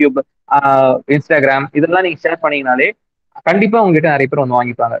 யூடியூப், இன்ஸ்டாகிராம் இதெல்லாம் நீங்க ஷேர் பண்ணீங்கனாலே கண்டிப்பா உங்ககிட்ட நிறைய பேர் வந்து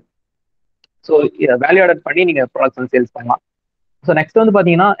வாங்கிப்பாங்க. ஸோ வேல்யூ ஆடட் பண்ணி நீங்க ப்ராடக்ட்ஸ் வந்து சேல்ஸ் பண்ணலாம். ஸோ நெக்ஸ்ட் வந்து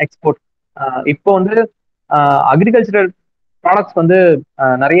பாத்தீங்கன்னா எக்ஸ்போர்ட். இப்போ வந்து அக்ரிகல்ச்சரல் ப்ராடக்ட்ஸ் வந்து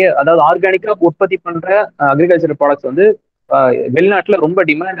நிறைய, அதாவது ஆர்கானிக்கா உற்பத்தி பண்ற அக்ரிகல்ச்சரல் ப்ராடக்ட்ஸ் வந்து வெளிநாட்டுல ரொம்ப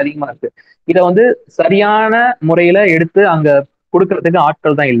டிமாண்ட் அதிகமா இருக்கு. இதை வந்து சரியான முறையில எடுத்து அங்க கொடுக்கறதுக்கு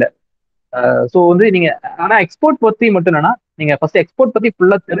ஆட்கள் தான் இல்லை. ஸோ வந்து நீங்க ஆனா எக்ஸ்போர்ட் பத்தி மட்டும் என்னன்னா நீங்க ஃபர்ஸ்ட் எக்ஸ்போர்ட் பத்தி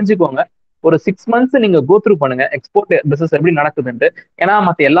ஃபுல்லா தெரிஞ்சுக்கோங்க. ஒரு 6 months நீங்க கோ த்ரூ பண்ணுங்க எக்ஸ்போர்ட் பிசினஸ் எப்படி நடக்குதுன்ட்டு. ஏன்னா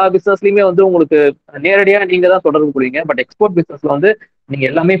மத்த எல்லா பிசினஸ்லயுமே வந்து உங்களுக்கு நேரடியா நீங்க தான் தொடர்பு கொள்வீங்க. பட் எக்ஸ்போர்ட் பிசினஸ்ல வந்து நீங்க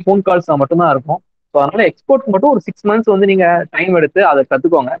எல்லாமே ஃபோன் கால்ஸ் மட்டும்தான் இருக்கும். ஸோ அதனால எக்ஸ்போர்ட் மட்டும் ஒரு 6 months வந்து நீங்க டைம் எடுத்து அதை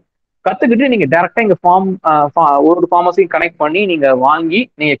கத்துக்கோங்க. கத்துக்கிட்டு நீங்க டேரக்டா இங்க ஒரு ஃபார்மஸையும் கனெக்ட் பண்ணி நீங்க வாங்கி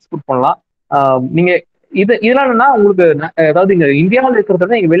நீங்க எக்ஸ்போர்ட் பண்ணலாம். நீங்க இதெல்லாம் என்னன்னா உங்களுக்கு அதாவது இங்க இந்தியாவில்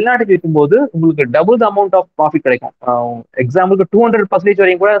இருக்கிறத இங்க வெளிநாட்டுக்கு இருக்கும்போது உங்களுக்கு double the amount of profit கிடைக்கும். எக்ஸாம்பிளுக்கு 200%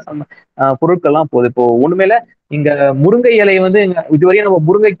 வரையும் கூட பொருட்கள்லாம் போகுது. இப்போ ஒண்ணுமேல இங்க முருங்கை இலை வந்து இதுவரையும் நம்ம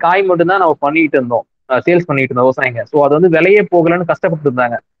முருங்கை காய் மட்டும்தான் நம்ம பண்ணிட்டு இருந்தோம், சேல்ஸ் பண்ணிட்டு இருந்தோம் விவசாயிங்க. ஸோ அது வந்து விலையே போகலன்னு கஷ்டப்பட்டு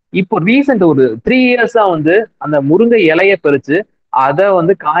இருந்தாங்க. இப்போ ரீசெண்ட் ஒரு 3 years வந்து அந்த முருங்கை இலையை பறிச்சு அதை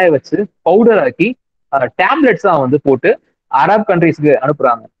வந்து காய வச்சு பவுடர் ஆக்கி டேப்லெட்ஸா வந்து போட்டு அரப் கண்ட்ரீஸ்க்கு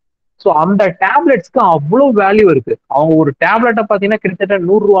அனுப்புறாங்க. ஸோ அந்த டேப்லெட்ஸ்க்கு அவ்வளவு வேல்யூ இருக்கு. அவங்க ஒரு டேப்லெட்டை பார்த்தீங்கன்னா கிட்டத்தட்ட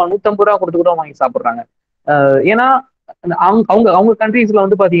 100 ரூபா 150 ரூபா கொடுத்து கூட வாங்கி சாப்பிட்றாங்க. ஏன்னா அவங்க அவங்க அவங்க கண்ட்ரீஸ்ல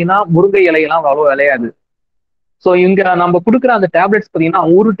வந்து பாத்தீங்கன்னா முருங்கை இலையெல்லாம் அவ்வளவு விளையாது. ஸோ இங்க நம்ம கொடுக்குற அந்த டேப்லெட்ஸ் பார்த்தீங்கன்னா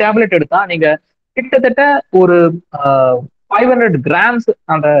ஒரு டேப்லெட் எடுத்தா நீங்க கிட்டத்தட்ட ஒரு 500 கிராம்ஸ்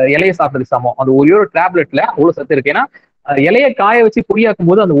அந்த இலையை சாப்பிட்றது சமம். அது ஒரே ஒரு டேப்லெட்ல அவ்வளவு சத்து இருக்கு. ஏன்னா இலையை காய வச்சு பொடியாக்கும்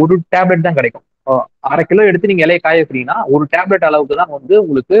போது அந்த ஒரு டேப்லெட் தான் கிடைக்கும். 1/2 கிலோ எடுத்து நீங்க இலையை காய வைக்கிறீங்கன்னா ஒரு டேப்லெட் அளவுக்கு தான் வந்து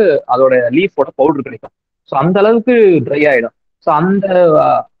உங்களுக்கு அதோட லீஃபோட பவுடர் கிடைக்கும். ஸோ அந்த அளவுக்கு ட்ரை ஆயிடும். ஸோ அந்த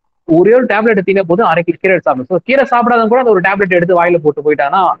ஒரே ஒரு டேப்லெட் எடுத்தீங்க போது 1/2 கிலோ கீரை சாப்பிடும். ஸோ கீரை சாப்பிடாதவங்க கூட அந்த ஒரு டேப்லெட் எடுத்து வாயில போட்டு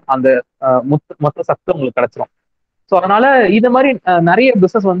போயிட்டாங்கன்னா அந்த மொத்த சத்து உங்களுக்கு கிடைச்சிரும். ஸோ அதனால இது மாதிரி நிறைய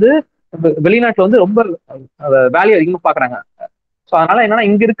பிசினஸ் வந்து வெளிநாட்டுல வந்து ரொம்ப வேல்யூ அதிகமா பாக்குறாங்க. ஸோ அதனால என்னன்னா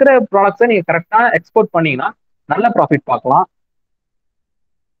இங்க இருக்கிற ப்ராடக்ட்ஸை நீங்க கரெக்டா எக்ஸ்போர்ட் பண்ணீங்கன்னா நல்ல ப்ராஃபிட் பார்க்கலாம்.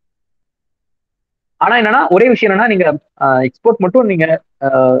 ஆனா என்னன்னா ஒரே விஷயம் என்னன்னா நீங்க எக்ஸ்போர்ட் மட்டும் நீங்க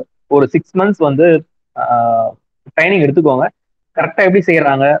ஒரு 6 மந்த்ஸ் வந்து ட்ரைனிங் எடுத்துக்கோங்க. கரெக்டா எப்படி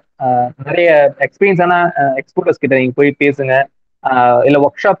செய்யறாங்க, நிறைய எக்ஸ்பீரியன்ஸான எக்ஸ்போர்ட்டர்ஸ் கிட்ட நீங்க போய் பேசுங்க. இல்ல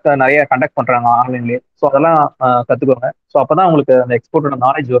ஒர்க் ஷாப் நிறைய கண்டக்ட் பண்றாங்க ஆன்லைன்லயே. ஸோ அதெல்லாம் கத்துக்கோங்க. ஸோ அப்பதான் உங்களுக்கு அந்த எக்ஸ்போர்ட்டோட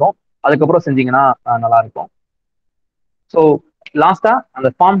நாலேஜ் வரும். அதுக்கப்புறம் செஞ்சீங்கன்னா நல்லா இருக்கும். ஸோ லாஸ்டா அந்த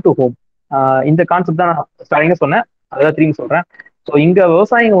ஃபார்ம் டு ஹோம் இந்த கான்செப்ட் தான் நான் ஸ்டார்டிங்ல சொன்னேன். அதான் திரும்பி சொல்றேன். ஸோ இங்க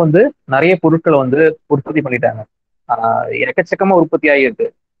விவசாயிங்க வந்து நிறைய பொருட்களை வந்து உற்பத்தி பண்ணிட்டாங்க. எக்கச்சக்கமா உற்பத்தி ஆகியிருக்கு.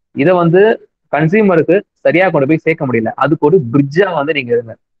 இதை வந்து கன்சியூமருக்கு சரியா கொண்டு போய் சேர்க்க முடியல. அதுக்கு ஒரு பிரிட்ஜா வந்து நீங்க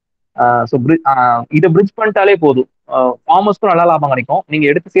இருங்க. ஸோ இதை பிரிட்ஜ் பண்ணிட்டாலே போதும். ஃபார்மர்ஸ்க்கும் நல்லா லாபம் கிடைக்கும். நீங்க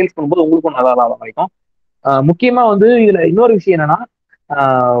எடுத்து சேல்ஸ் பண்ணும்போது உங்களுக்கும் நல்லா லாபம் கிடைக்கும். முக்கியமா வந்து இதுல இன்னொரு விஷயம் என்னன்னா,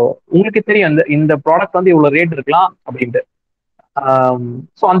 உங்களுக்கு தெரியும் இந்த ப்ராடக்ட் வந்து இவ்வளவு ரேட் இருக்கலாம் அப்படின்ட்டு.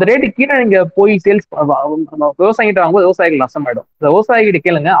 ஸோ அந்த ரேட்டு கீழே நீங்க போய் சேல்ஸ் விவசாயிகிட்ட வாங்கும்போது விவசாயிகள் நஷ்டமாயிடும். இந்த விவசாயிகிட்ட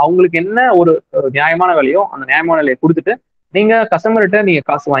கேளுங்க, அவங்களுக்கு என்ன ஒரு நியாயமான விலையோ அந்த நியாயமான விலையை கொடுத்துட்டு நீங்க கஸ்டமர்கிட்ட நீங்க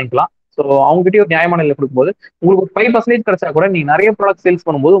காசு வாங்கிக்கலாம். ஸோ அவங்ககிட்டயும் ஒரு நியாயமான விலை கொடுக்கும்போது உங்களுக்கு ஒரு 5% கிடைச்சா கூட நீங்க நிறைய ப்ராடக்ட் சேல்ஸ்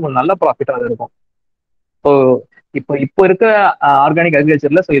பண்ணும்போது உங்களுக்கு நல்ல ப்ராஃபிட்டாக இருக்கும். ஸோ இப்போ இருக்க ஆர்கானிக்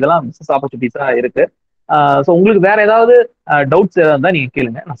அக்ரிகல்ச்சர்ல ஸோ இதெல்லாம் பிசினஸ் ஆப்பர்ச்சுனிட்டிஸா இருக்கு. ஸோ உங்களுக்கு வேற ஏதாவது டவுட்ஸ் ஏதாவது இருந்தா நீங்க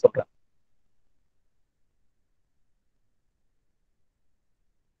கேளுங்க, நான் சொல்றேன்.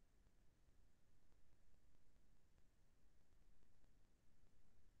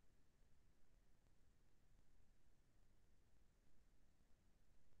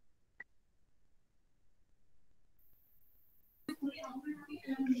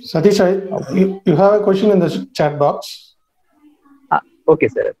 Satish, you have a question in the chat box. Okay,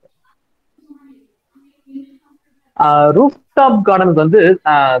 sir. Rooftop garden வந்து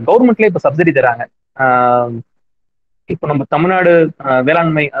கவர்மெண்ட்ல இப்ப சப்சிடி தராங்க. இப்போ நம்ம தமிழ்நாடு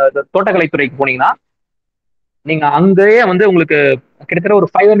வேளாண்மை தோட்டக்கலைத்துறைக்கு போனீங்கன்னா நீங்க அங்கேயே வந்து உங்களுக்கு கிட்டத்தட்ட ஒரு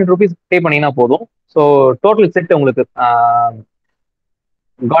 500 rupees பே பண்ணீங்கன்னா போதும். ஸோ டோட்டல் செட் உங்களுக்கு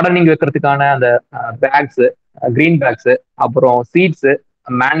கார்டனிங் வைக்கிறதுக்கான அந்த பேக்ஸ், கிரீன் பேக்ஸ், அப்புறம் சீட்ஸ்,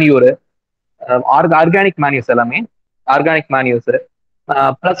 மேன்யூரு, ஆர்கானிக் மேன்யூஸ், எல்லாமே ஆர்கானிக் மேன்யூஸ்.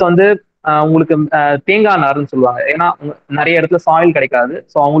 பிளஸ் வந்து உங்களுக்கு தேங்காய் நார்ன்னு சொல்லுவாங்க. ஏன்னா நிறைய இடத்துல சாயில் கிடைக்காது.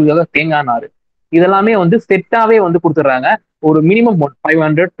 ஸோ அவங்களுக்காக தேங்காய் நார் இதெல்லாமே வந்து செட்டாவே வந்து கொடுத்துட்றாங்க. ஒரு மினிமம்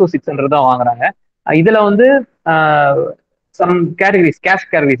 500 to 600 தான் வாங்குறாங்க. இதுல வந்து some categories, cash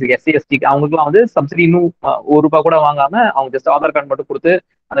categories, SC ST அவங்களுக்குலாம் வந்து சப்சிடி இன்னும் ₹1 கூட வாங்காம அவங்க ஜஸ்ட் ஆதார் கார்டு மட்டும் கொடுத்து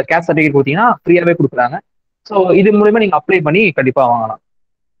அந்த கேஷ் சர்டிஃபிகேட் கொடுத்தீங்கன்னா ஃப்ரீயாவே கொடுக்குறாங்க. ஸோ இது மூலமா நீங்க அப்ளை பண்ணி கண்டிப்பா வாங்கலாம்.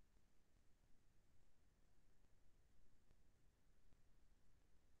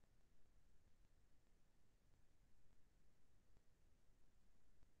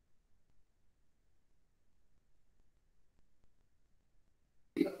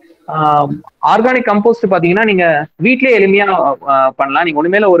 ஆர்கானிக் கம்போஸ்ட் பாத்தீங்கன்னா நீங்க வீட்லயே எளிமையா பண்ணலாம். நீங்க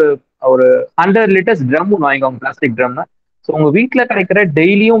ஒண்ணுமேல ஒரு ஒரு 100 லிட்டர்ஸ் ட்ரம் வாங்கிக்கோங்க, பிளாஸ்டிக் ட்ரம். ஸோ உங்க வீட்டுல கிடைக்கிற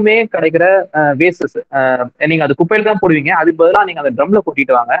டெய்லியுமே கிடைக்கிற வேஸ்டஸ் நீங்க அது குப்பையில தான் போடுவீங்க. அதுக்கு பதிலாக நீங்க அந்த ட்ரம்ல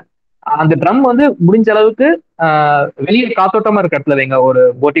கொட்டிட்டு வாங்க. அந்த ட்ரம் வந்து முடிஞ்ச அளவுக்கு வெளியே காத்தோட்டமா இருக்க இடத்துல வைங்க. ஒரு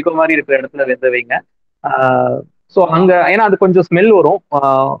போட்டிக்கோ மாதிரி இருக்கிற இடத்துல வெந்த வைங்க. ஸோ அங்க ஏன்னா அது கொஞ்சம் ஸ்மெல் வரும்,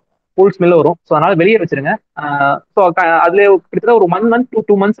 கூல் ஸ்மெல் வரும். ஸோ அதனால வெளியே வச்சிருங்க. ஸோ அதுல கிட்டத்தட்ட ஒரு 1 month to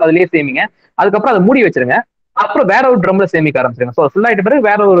 2 months அதுலயே சேமிங்க. அதுக்கப்புறம் அதை மூடி வச்சிருங்க. அப்புறம் வேற ஒரு ட்ரம்ல சேமிக்க ஆரம்பிச்சிருங்க. ஸோ ஃபுல் ஆயிட்ட பிறகு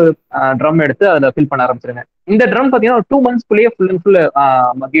வேற ஒரு ட்ரம் எடுத்து அதில் ஃபில் பண்ண ஆரம்பிச்சிருங்க. இந்த ட்ரம் பார்த்தீங்கன்னா ஒரு 2 months full and full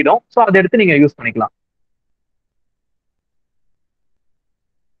மக்கிடும். So அதை எடுத்து நீங்க யூஸ் பண்ணிக்கலாம்.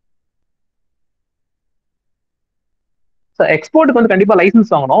 ஸோ எக்ஸ்போர்ட்டுக்கு வந்து கண்டிப்பா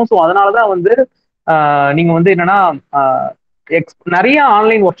லைசன்ஸ் வாங்கணும். ஸோ அதனாலதான் வந்து நீங்க வந்து என்னன்னா நிறைய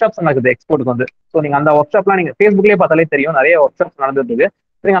ஆன்லைன் ஒர்க் ஷாப்ஸ் நடக்குது எக்ஸ்போர்ட்டுக்கு வந்து. ஸோ நீங்க அந்த ஒர்க் ஷாப்லாம் நீங்க ஃபேஸ்புக்லேயே பார்த்தாலே தெரியும், நிறைய ஒர்க் ஷாப்ஸ் நடந்துட்டு இருக்கு.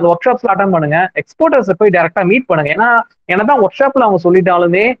 நீங்க அந்த ஒர்க் ஷாப்ஸ்ல அட்டன் பண்ணுங்க. எக்ஸ்போர்ட்டர்ஸை போய் டேரக்டா மீட் பண்ணுங்க. ஏன்னா என்னதான் ஒர்க் ஷாப்ல அவங்க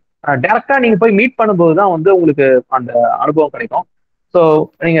சொல்லிட்டாலுமே டேரக்டா நீங்க போய் மீட் பண்ணும்போது தான் வந்து உங்களுக்கு அந்த அனுபவம் கிடைக்கும். ஸோ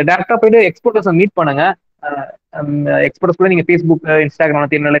நீங்க டேரக்டா போயிட்டு எக்ஸ்போர்ட்டர்ஸை மீட் பண்ணுங்க. எக்ஸ்போர்ட்டர்ஸ் கூட நீங்க ஃபேஸ்புக்,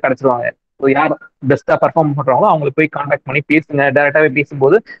 இன்ஸ்டாகிராம் தேர்னாலே கிடைச்சிருவாங்க. ஸோ யார் பெஸ்டா பர்ஃபார்ம் பண்றாங்களோ அவங்களுக்கு போய் கான்டாக்ட் பண்ணி பேசுங்க. டேரக்டாவே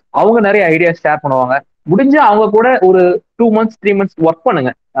பேசும்போது அவங்க நிறைய ஐடியாஸ் ஷேர் பண்ணுவாங்க. முடிஞ்சு அவங்க கூட ஒரு 2 months 3 months ஒர்க்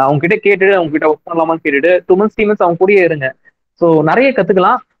பண்ணுங்க. அவங்க கிட்ட கேட்டுட்டு அவங்க கிட்ட ஒர்க் பண்ணலாமான்னு கேட்டுட்டு 2 months 3 months அவங்க கூடயே இருங்க. ஸோ நிறைய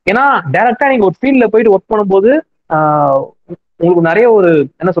கத்துக்கலாம். ஏன்னா டைரக்டா நீங்க ஒரு ஃபீல்ட்ல போயிட்டு ஒர்க் பண்ணும்போது உங்களுக்கு நிறைய ஒரு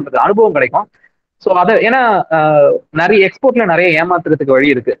என்ன சொல்றது அனுபவம் கிடைக்கும். ஸோ அதை ஏன்னா நிறைய எக்ஸ்போர்ட்ல நிறைய ஏமாத்துறதுக்கு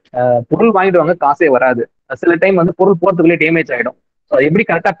வழி இருக்கு. பொருள் வாங்கிட்டு வாங்க, காசே வராது. சில டைம் வந்து பொருள் போறதுக்குள்ளே டேமேஜ் ஆயிடும். ஸோ எப்படி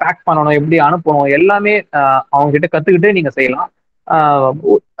கரெக்டாக பேக் பண்ணணும், எப்படி அனுப்பணும், எல்லாமே அவங்க கிட்ட கத்துக்கிட்டு நீங்க செய்யலாம்.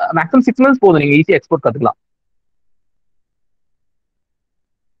 மேக்ஸிமம் 6 months போதும், நீங்க ஈஸியா எக்ஸ்போர்ட் கத்துக்கலாம்.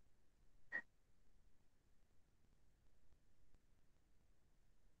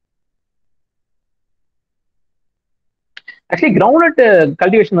 ஆக்சுவலி கிரவுண்ட்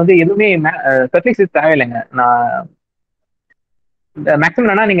கல்டிவேஷன் வந்து எதுவுமே ஃபெர்டிலைசர் தேவையில்லைங்க. நான் மேக்ஸிமம்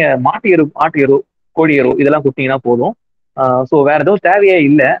என்னன்னா நீங்க ஆட்டு எரு, கோழி எரு இதெல்லாம் கொடுத்தீங்கன்னா போதும். ஸோ வேற எதுவும் தேவையே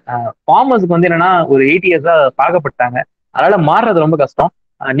இல்லை. ஃபார்மர்ஸ்க்கு வந்து என்னன்னா ஒரு 8 years பாகப்பட்டாங்க, அதனால மாறுறது ரொம்ப கஷ்டம்.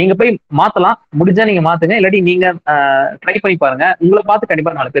 நீங்க போய் மாத்தலாம், முடிஞ்சா நீங்க மாத்துங்க, இல்லாட்டி நீங்க ட்ரை பண்ணி பாருங்க. உங்களை பார்த்து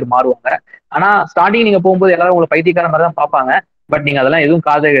கண்டிப்பா 4 பேர் மாறுவாங்க. ஆனா ஸ்டார்டிங் நீங்க போகும்போது எல்லாரும் உங்களை பைத்தியக்கார மாதிரி தான் பார்ப்பாங்க. பட் நீங்க அதெல்லாம் எதுவும்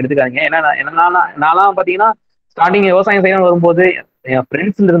காதை எடுத்துக்காதீங்க. ஏன்னா நான்லாம் பாத்தீங்கன்னா ஸ்டார்டிங் விவசாயம் செய்யணும் வரும்போது என்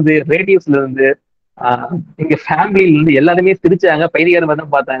ஃப்ரெண்ட்ஸ்ல இருந்து, ரிலேட்டிவ்ஸ்ல இருந்து, எங்க ஃபேமிலியில இருந்து எல்லாருமே சிரிச்சாங்க, பைத்தியக்கார மாதிரி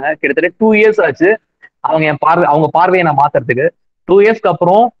தான் பார்த்தாங்க. கிட்டத்தட்ட 2 years ஆச்சு அவங்க பார்வையை நான் மாத்துறதுக்கு. 2 yearsக்கு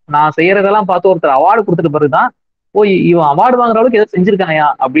அப்புறம் நான் செய்யறதெல்லாம் பார்த்து ஒருத்தர் அவார்டு கொடுத்துட்டு பிறகுதான், ஓ இவன் அவார்டு வாங்குற அளவுக்கு ஏதோ செஞ்சிருக்காயா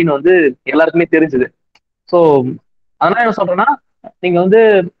அப்படின்னு வந்து எல்லாருக்குமே தெரிஞ்சுது. ஸோ அதனால என்ன சொல்றேன்னா, நீங்க வந்து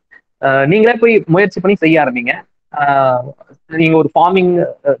நீங்களே போய் முயற்சி பண்ணி செய்ய ஆரம்பிங்க. நீங்க ஒரு ஃபார்மிங்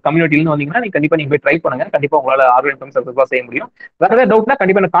கம்யூனிட்டில வந்தீங்கன்னா நீங்க கண்டிப்பா நீங்க போய் ட்ரை பண்ணுங்க. கண்டிப்பா உங்களால ஆர்கனைஸ் பண்ணி சக்சஸ்ஃபுல்லா செய்ய முடியும். வேற ஏதாவது டவுட்னா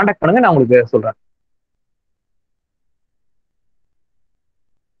கண்டிப்பா எனக்கு கான்டாக்ட் பண்ணுங்க, நான் உங்களுக்கு சொல்றேன்.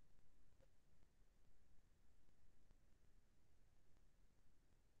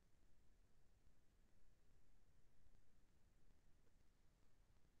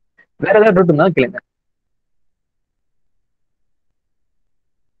 வேற ஏதாவது டவுட் இருந்தாலும் கேளுங்க.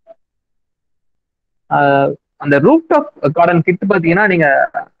 அந்த ரூட் டாப் கார்டன் கிட் பாத்தீங்கன்னா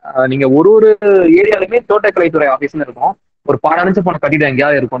நீங்க ஒரு ஏரியாலுமே தோட்டக்கலைத்துறை ஆஃபீஸ்னு இருக்கும். ஒரு 15 போன கட்டிடம்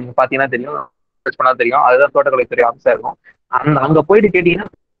எங்கேயாவது இருக்கும், நீங்க பாத்தீங்கன்னா தெரியும், பண்ணா தெரியும். அதுதான் தோட்டக்கலைத்துறை ஆஃபீஸா இருக்கும். அங்க போயிட்டு கேட்டீங்கன்னா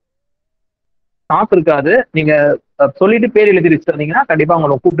ஸ்டாஃப் இருக்காது. நீங்க சொல்லிட்டு பேர் எழுதி வச்சிருந்தீங்கன்னா கண்டிப்பா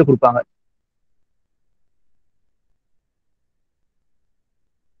உங்களை கூப்பிட்டு கொடுப்பாங்க.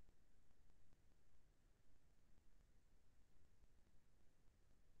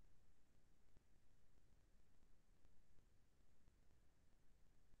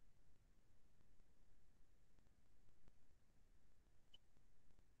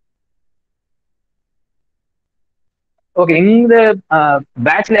 ஓகே, இந்த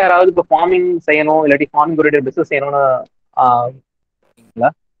பேட்ச்ல யாராவது இப்போ ஃபார்மிங் செய்யணும், இல்லாட்டி ஃபார்மிங் ரிலேட்டட் பிசினஸ் செய்யணும்னு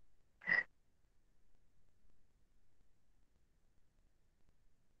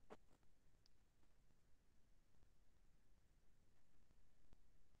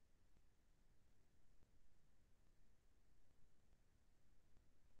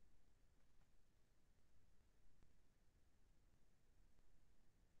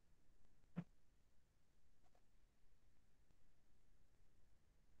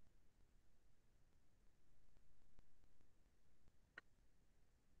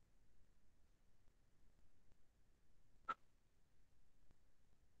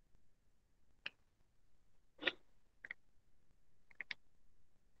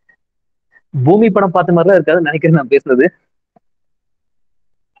பூமி படம் பார்த்த மாதிரிலாம் இருக்காது நினைக்கிறேன் நான் பேசுறது.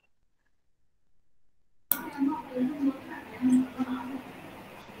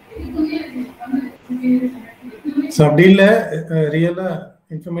 அப்படி இல்ல, ரியலா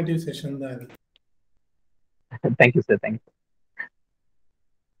இன்ஃபர்மேட்டிவ் செஷன் தான் இது. Thank you sir, thank you.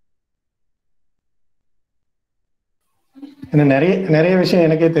 நிறைய நிறைய விஷயம்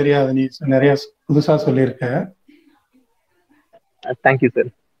எனக்கே தெரியாது, நீ நிறைய புதுசா சொல்லியிருக்க. Thank you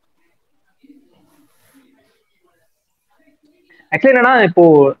sir. ஆக்சுவலி என்னன்னா, இப்போ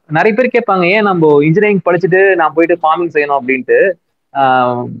நிறைய பேர் கேட்பாங்க, ஏன் நம்ம இன்ஜினியரிங் படிச்சுட்டு நான் போயிட்டு ஃபார்மிங் செய்யணும் அப்படின்ட்டு.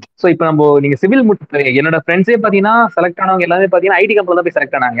 ஸோ இப்போ நீங்க சிவில் என்னோட ஃப்ரெண்ட்ஸே பார்த்தீங்கன்னா செலக்ட் ஆனவங்க எல்லாமே பார்த்தீங்கன்னா ஐடி கம்பெனில தான் போய்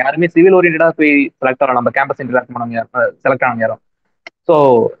செலக்ட் ஆனாங்க. யாருமே சிவில் ஓரியன்டா போய் செலக்ட் ஆகலாம் நம்ம கேம்பஸ் இன்டராக்ட் பண்ணவங்க செலக்ட் ஆனவங்க யாரும். ஸோ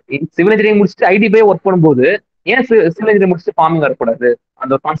சிவில் இன்ஜினியரிங் முடிச்சுட்டு ஐடி போய் ஒர்க் பண்ணும்போது ஏன் சிவில் இன்ஜினியரிங் முடிச்சுட்டு ஃபார்மிங் வரக்கூடாது,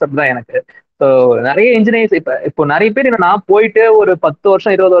 அந்த ஒரு கான்செப்ட் தான் எனக்கு. ஸோ நிறைய இன்ஜினியர்ஸ் இப்போ நிறைய பேர் என்னன்னா போயிட்டு ஒரு 10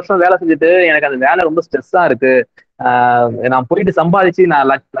 வருஷம் 20 வருஷம் வேலை செஞ்சுட்டு எனக்கு அந்த வேலை ரொம்ப ஸ்ட்ரெஸ்ஸா இருக்கு, நான் போயிட்டு சம்பாதிச்சு நான்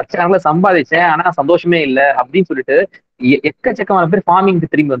லட்சக்கணக்கில் சம்பாதிச்சேன் ஆனா சந்தோஷமே இல்லை அப்படின்னு சொல்லிட்டு எக்கச்சக்கமான பேர் ஃபார்மிங்க்கு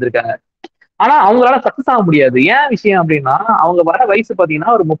திரும்பி வந்திருக்காங்க. ஆனா அவங்களால சக்சஸ் ஆக முடியாது. ஏன் விஷயம் அப்படின்னா, அவங்க வர வயசு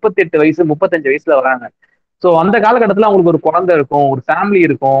பாத்தீங்கன்னா ஒரு 38 வயசு 35 வயசுல வராங்க. ஸோ அந்த காலகட்டத்துல அவங்களுக்கு ஒரு குழந்தை இருக்கும், ஒரு ஃபேமிலி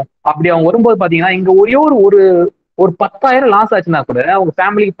இருக்கும். அப்படி அவங்க வரும்போது பாத்தீங்கன்னா இங்க ஒரே ஒரு 10,000 லாஸ் ஆச்சுன்னா கூட அவங்க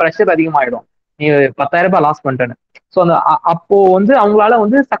ஃபேமிலிக்கு ப்ரெஷர் அதிகமாயிடும், நீ 10,000 ரூபாய் லாஸ் பண்ணிட்டேன்னு. ஸோ அந்த அப்போ வந்து அவங்களால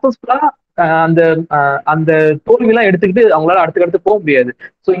வந்து சக்சஸ்ஃபுல்லா அந்த அந்த தோல்வியெல்லாம் எடுத்துக்கிட்டு அவங்களால அடுத்து போக முடியாது.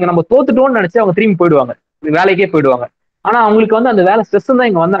 ஸோ இங்க நம்ம தோத்துட்டோம்னு நினைச்சு அவங்க திரும்பி போயிடுவாங்க, வேலைக்கே போயிடுவாங்க. ஆனா அவங்களுக்கு வந்து அந்த வேலை ஸ்ட்ரெஸ் தான்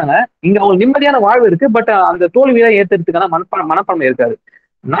இங்க வந்தாங்க. இங்க அவங்களுக்கு நிம்மதியான வாழ்வு இருக்கு. பட் அந்த தோல்வியை ஏத்துறதுக்கான மனப்பான்மை இருக்காது.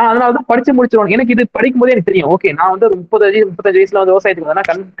 நான் அதனாலதான் படிச்சு முடிச்சிருவேன். எனக்கு இது படிக்கும் போதே எனக்கு தெரியும். ஓகே, நான் வந்து ஒரு 35 வயசுல வந்து விவசாயத்துக்கு வந்தேன்னா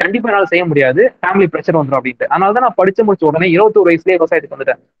கண்டிப்பா என்னால செய்ய முடியாது, ஃபேமிலி பிரஷர் வந்துடும் அப்படின்ட்டு. அதனாலதான் நான் படிச்சு முடிச்ச உடனே 21 வயசுலயே விவசாயத்துக்கு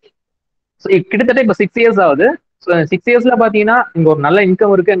வந்துட்டேன். ஸோ கிட்டத்தட்ட இப்ப 6 இயர்ஸ் ஆகுது. ஸோ 6 இயர்ஸ்ல பாத்தீங்கன்னா இங்க ஒரு நல்ல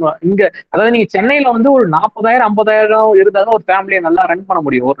இன்கம் இருக்கு. இங்க அதாவது நீங்க சென்னையில வந்து ஒரு 40,000 50,000 இருந்தாலும் ஒரு ஃபேமிலியை நல்லா ரன் பண்ண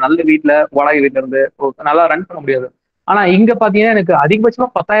முடியும். ஒரு நல்ல வீட்டுல வாடகை வீட்டுல இருந்து நல்லா ரன் பண்ண முடியாது. ஆனா இங்க பாத்தீங்கன்னா எனக்கு அதிகபட்சமா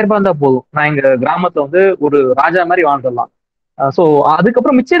 10,000 ரூபாய் இருந்தா போதும். நான் எங்க கிராமத்துல வந்து ஒரு ராஜா மாதிரி வாழ்ந்துடலாம். ஸோ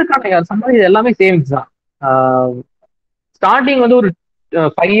அதுக்கப்புறம் மிச்சம் இருக்கான சம்பாதி எல்லாமே சேவிங்ஸ் தான். ஸ்டார்டிங் வந்து ஒரு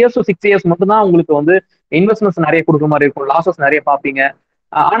 5 இயர்ஸ் 6 இயர்ஸ் மட்டும் தான் உங்களுக்கு வந்து இன்வெஸ்ட்மெண்ட்ஸ் நிறைய கொடுக்குற மாதிரி இருக்கும், லாசஸ் நிறைய பார்ப்பீங்க.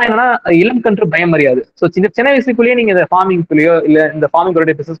 ஆனா என்னன்னா இளம் கன்று பயம் அறியாது. ஸோ சின்ன வயசுக்குள்ளேயே நீங்க இந்த ஃபார்மிங்குள்ளேயோ இல்ல இந்த ஃபார்மிங்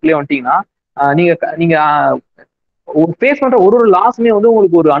பிசினஸ்க்குள்ளேயே வந்துட்டீங்கன்னா நீங்க நீங்க ஒரு ஃபேஸ் பண்ற ஒரு லாஸ்மே வந்து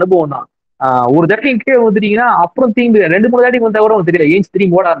உங்களுக்கு ஒரு அனுபவம் தான். ஒரு தடவை கீழே வந்துட்டீங்கன்னா அப்புறம் திரும்பி 2 3 தாட்டி வந்தா கூட உங்களுக்கு தெரியல, ஏன்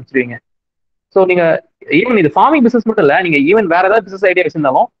திரும்பி ஓட ஆரம்பிச்சிருவீங்க. ஸோ நீங்க ஈவன் இது ஃபார்மிங் பிசினஸ் மட்டும் இல்ல, நீங்க ஈவன் வேற ஏதாவது பிசினஸ் ஐடியா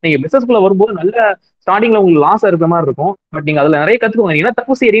வச்சிருந்தாலும் நீங்க பிசினஸ்க்குள்ள வரும்போது நல்ல ஸ்டார்டிங்ல உங்களுக்கு லாஸ் இருக்கிற மாதிரி இருக்கும். பட் நீங்க அதுல நிறைய கத்துக்கோங்க. என்ன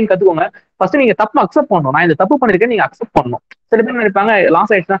தப்பு செய்யறீங்கன்னு கத்துக்கோங்க. ஃபர்ஸ்ட் நீங்க தப்பு அக்செப்ட் பண்ணணும். நான் இந்த தப்பு பண்ணிருக்கேன், நீங்க அக்செப்ட் பண்ணணும். சில பேர் நினைப்பாங்க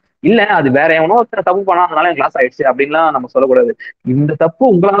லாஸ் ஆயிடுச்சுன்னா இல்ல அது வேற எவனோ தப்பு பண்ணா அதனால எனக்கு லாஸ் ஆயிடுச்சு அப்படின்லாம் நம்ம சொல்லக்கூடாது. இந்த தப்பு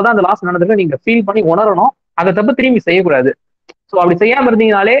உங்களால தான் அந்த லாஸ் நடந்திருக்கு, நீங்க ஃபீல் பண்ணி உணரணும். அந்த தப்பு திரும்பி செய்யக்கூடாது. ஸோ அப்படி செய்யாம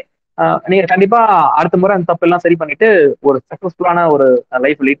இருந்தீங்கனாலே நீங்க கண்டிப்பா அடுத்த முறை அந்த தப்பு எல்லாம் சரி பண்ணிட்டு ஒரு சக்சஸ்ஃபுல்லான ஒரு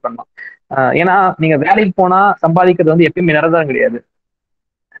லைஃப் லீட் பண்ணலாம். ஏன்னா நீங்க வேலைக்கு போனா சம்பாதிக்கிறது வந்து எப்பயுமே நிரந்தரம் கிடையாது.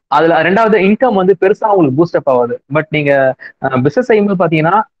 அதுல ரெண்டாவது இன்கம் வந்து பெருசா உங்களுக்கு பூஸ்டப் ஆகாது. பட் நீங்க பிசினஸ் செய்யும்போது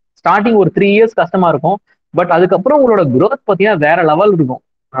பாத்தீங்கன்னா ஸ்டார்டிங் ஒரு 3 இயர்ஸ் கஷ்டமா இருக்கும். பட் அதுக்கப்புறம் உங்களோட குரோத் பாத்தீங்கன்னா வேற லெவல் இருக்கும்.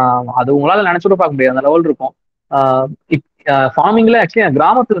 அது உங்களால நினைச்சுட பார்க்க முடியாது, அந்த லெவல் இருக்கும். ஃபார்மிங்ல ஆக்சுவலி நான்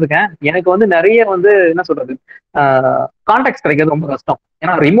கிராமத்துல இருக்கேன். எனக்கு வந்து நிறைய வந்து என்ன சொல்றது கான்டாக்ட் கிடைக்கிறது ரொம்ப கஷ்டம்.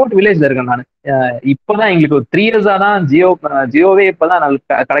 ஏன்னா ரிமோட் வில்லேஜ்ல இருக்கேன் நான். இப்பதான் எங்களுக்கு ஒரு 3 இயர்ஸா தான் ஜியோவே இப்பதான்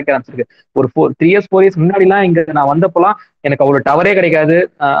கிடைக்க ஆரம்பிச்சிருக்கு. ஒரு 3 இயர்ஸ் 4 இயர்ஸ் முன்னாடி எல்லாம் இங்க நான் வந்தப்போலாம் எனக்கு அவ்வளவு டவரே கிடைக்காது.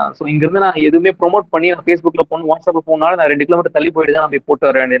 ஸோ இங்க இருந்து நான் எதுவுமே ப்ரொமோட் பண்ணி நான் ஃபேஸ்புக்ல போகணும், வாட்ஸ்அப்ல போனாலும் நான் 2 கிலோமீட்டர் தள்ளி போயிட்டு தான் நான் போய் போட்டு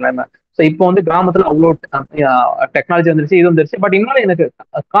வர வேண்டிய நிலைமை. ஸோ இப்போ வந்து கிராமத்துல அவ்வளோ டெக்னாலஜி வந்துருச்சு, இது வந்துருச்சு. பட் இன்னும் எனக்கு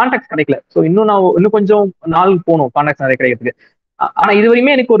கான்டாக்ட் கிடைக்கல. ஸோ இன்னும் கொஞ்சம் நாள் போகணும் கான்டாக்ட் நிறைய கிடைக்கிறதுக்கு. ஆனா இது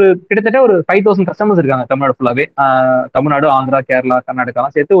வரையுமே எனக்கு ஒரு கிட்டத்தட்ட ஒரு 5,000 கஸ்டமர்ஸ் இருக்காங்க தமிழ்நாடு ஃபுல்லாவே. தமிழ்நாடு, ஆந்திரா, கேரளா,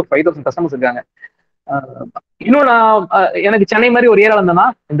 கர்நாடகாலாம் சேர்த்து ஒரு 5,000 கஸ்டமர்ஸ் இருக்காங்க. இன்னும் நான் எனக்கு சென்னை மாதிரி ஒரு ஏரியா வந்தேன்னா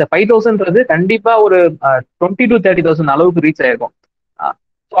இந்த 5,000ன்றது கண்டிப்பா ஒரு 20 to 30,000 அளவுக்கு ரீச் ஆயிருக்கும்.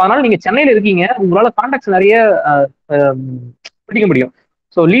 ஸோ அதனால நீங்க சென்னையில இருக்கீங்க, உங்களால கான்டாக்ட்ஸ் நிறைய பிடிக்க முடியும்.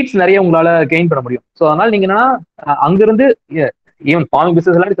 ஸோ லீட்ஸ் நிறைய உங்களால கெயின் பண்ண முடியும். ஸோ அதனால நீங்க என்னன்னா அங்கிருந்து ஈவன் ஃபார்மிங்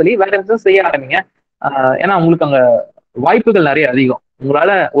பிசினஸ் எல்லாம் சொல்லி வேற பிசினஸ் செய்ய ஆரம்பிங்க. ஏன்னா உங்களுக்கு அங்க வாய்ப்புகள் நிறைய அதிகம்.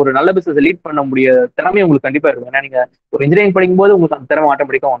 உங்களால ஒரு நல்ல பிசினஸ் லீட் பண்ண முடிய திறமையை உங்களுக்கு கண்டிப்பா இருக்கும். ஏன்னா நீங்க ஒரு இன்ஜினியரிங் படிக்கும் போது உங்களுக்கு அந்த திறமை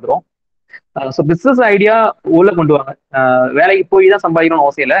ஆட்டோமேட்டிக்கா வந்துடும். ஸோ பிசினஸ் ஐடியா உள்ள கொண்டு வாங்க. வேலைக்கு போய் தான் சம்பாதிக்கணும்னு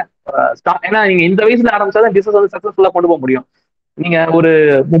அவசியம் இல்லை. ஏன்னா நீங்க இந்த வயசுல ஆரம்பிச்சாதான் பிசினஸ் வந்து சக்சஸ்ஃபுல்லா கொண்டு போக முடியும். நீங்க ஒரு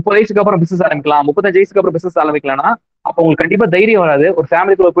 30 வயசுக்கு அப்புறம் பிசினஸ் ஆரம்பிக்கலாம், 35 வயசுக்கு அப்புறம் பிசினஸ் ஆரம்பிக்கலாம்னா அப்ப உங்களுக்கு கண்டிப்பா தைரியம் வராது. ஒரு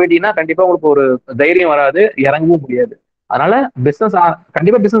ஃபேமிலிக்குள்ள போயிட்டீங்கன்னா கண்டிப்பா உங்களுக்கு ஒரு தைரியம் வராது, இறங்கவும் முடியாது. அதனால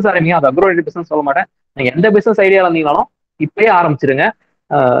கண்டிப்பா பிசினஸ் ஆரம்பிங்க. அது அக்ரோ பிசினஸ் சொல்ல மாட்டேன். நீங்க எந்த பிசினஸ் ஐடியா இருந்தீங்கனாலும் இப்பயே ஆரம்பிச்சிருங்க.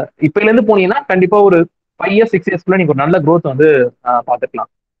 இப்பல இருந்து போனீங்கன்னா கண்டிப்பா ஒரு 5 இயர்ஸ் 6 இயர்ஸ்க்குள்ள நீங்க ஒரு நல்ல க்ரோத் வந்து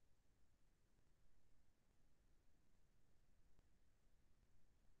பாத்துக்கலாம்.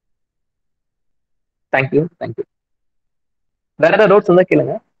 தேங்க்யூ. வேற ஏதாவது டவுட்ஸ் இருந்தா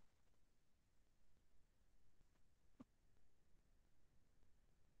கேளுங்க.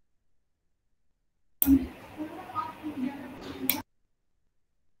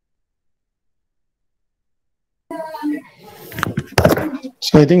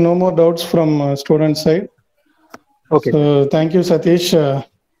 So I think no more doubts from student side. Okay. So thank you Satish.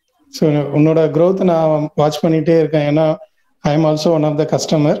 So உன்னோட growth நான் வாட்ச் பண்ணிட்டே இருக்கேன். ஏன்னா I am also one of the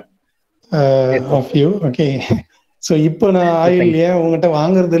customer of you. Okay. So இப்போ நான் ஆயில் ஏன் உங்ககிட்ட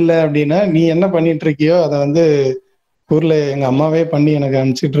வாங்குறது இல்லை அப்படின்னா, நீ என்ன பண்ணிட்டு இருக்கியோ அதை வந்து ஊர்ல எங்க அம்மாவே பண்ணி எனக்கு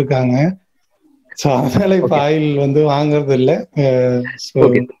அனுப்பிச்சிட்டு இருக்காங்க. ஸோ அதனால இப்போ ஆயில் வந்து வாங்குறது இல்லை. ஸோ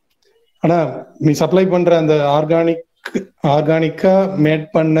ஆனா நீ சப்ளை பண்ற அந்த ஆர்கானிக்கா மேட்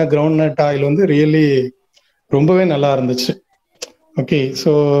பண்ண கிரவுண்ட் நட் ஆயில் வந்து ரியலி ரொம்பவே நல்லா இருந்துச்சு. ஓகே,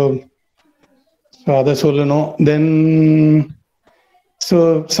 ஸோ அதை சொல்லணும். தென் ஸோ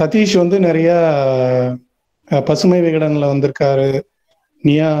சதீஷ் வந்து நிறைய பசுமை விகடன்ல வந்திருக்காரு,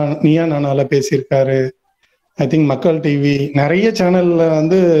 நீயா நானால பேசியிருக்காரு. ஐ திங்க் மக்கள் டிவி நிறைய சேனல்ல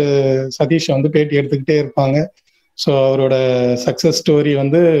வந்து சதீஷ் வந்து பேட்டி எடுத்துக்கிட்டே இருப்பாங்க. ஸோ அவரோட சக்சஸ் ஸ்டோரி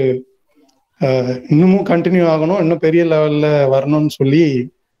வந்து இன்னமும் கண்டினியூ ஆகணும், இன்னும் பெரிய லெவல்ல வரணும்னு சொல்லி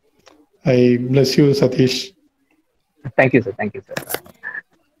I bless you, Satish. Thank you, sir. Thank you, sir.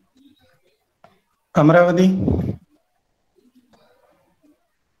 Amravati.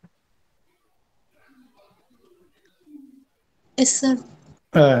 Yes, sir.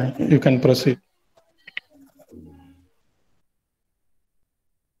 You can proceed.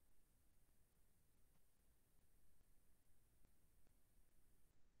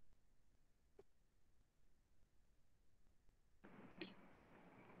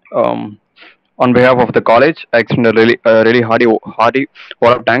 On behalf of the college, I extend a really hearty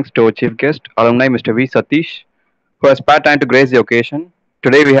word of thanks to our chief guest, alumni Mr. V. Sathish, who has spared time to grace the occasion.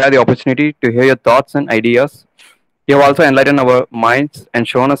 Today, we had the opportunity to hear your thoughts and ideas. You have also enlightened our minds and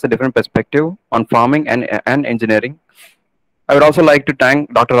shown us a different perspective on farming and engineering. I would also like to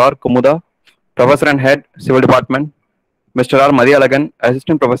thank Dr. R. Kumuda, Professor and Head, Civil Department, Mr. R. Madhyalagan,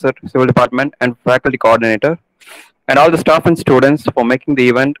 Assistant Professor, Civil Department and Faculty Coordinator, and all the staff and students for making the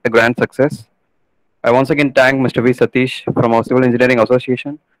event a grand success. I once again thank Mr. V. Sathish from our Civil Engineering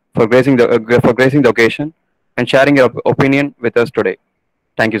Association for gracing the occasion and sharing your opinion with us today.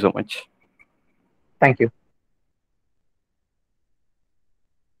 Thank you so much. Thank you.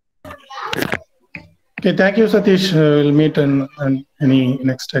 Okay, thank you, Satish. We'll meet on any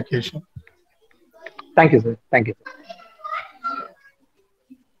next occasion. Thank you, sir. Thank you.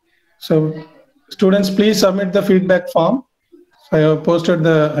 So, students, please submit the feedback form. I have posted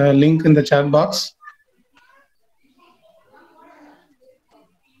the link in the chat box.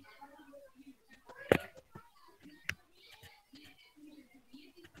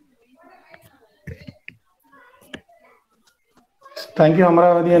 Thank you,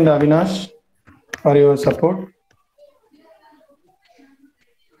 Amravati and Avinash, for your support.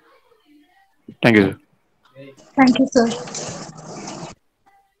 Thank you, sir. Thank you, sir.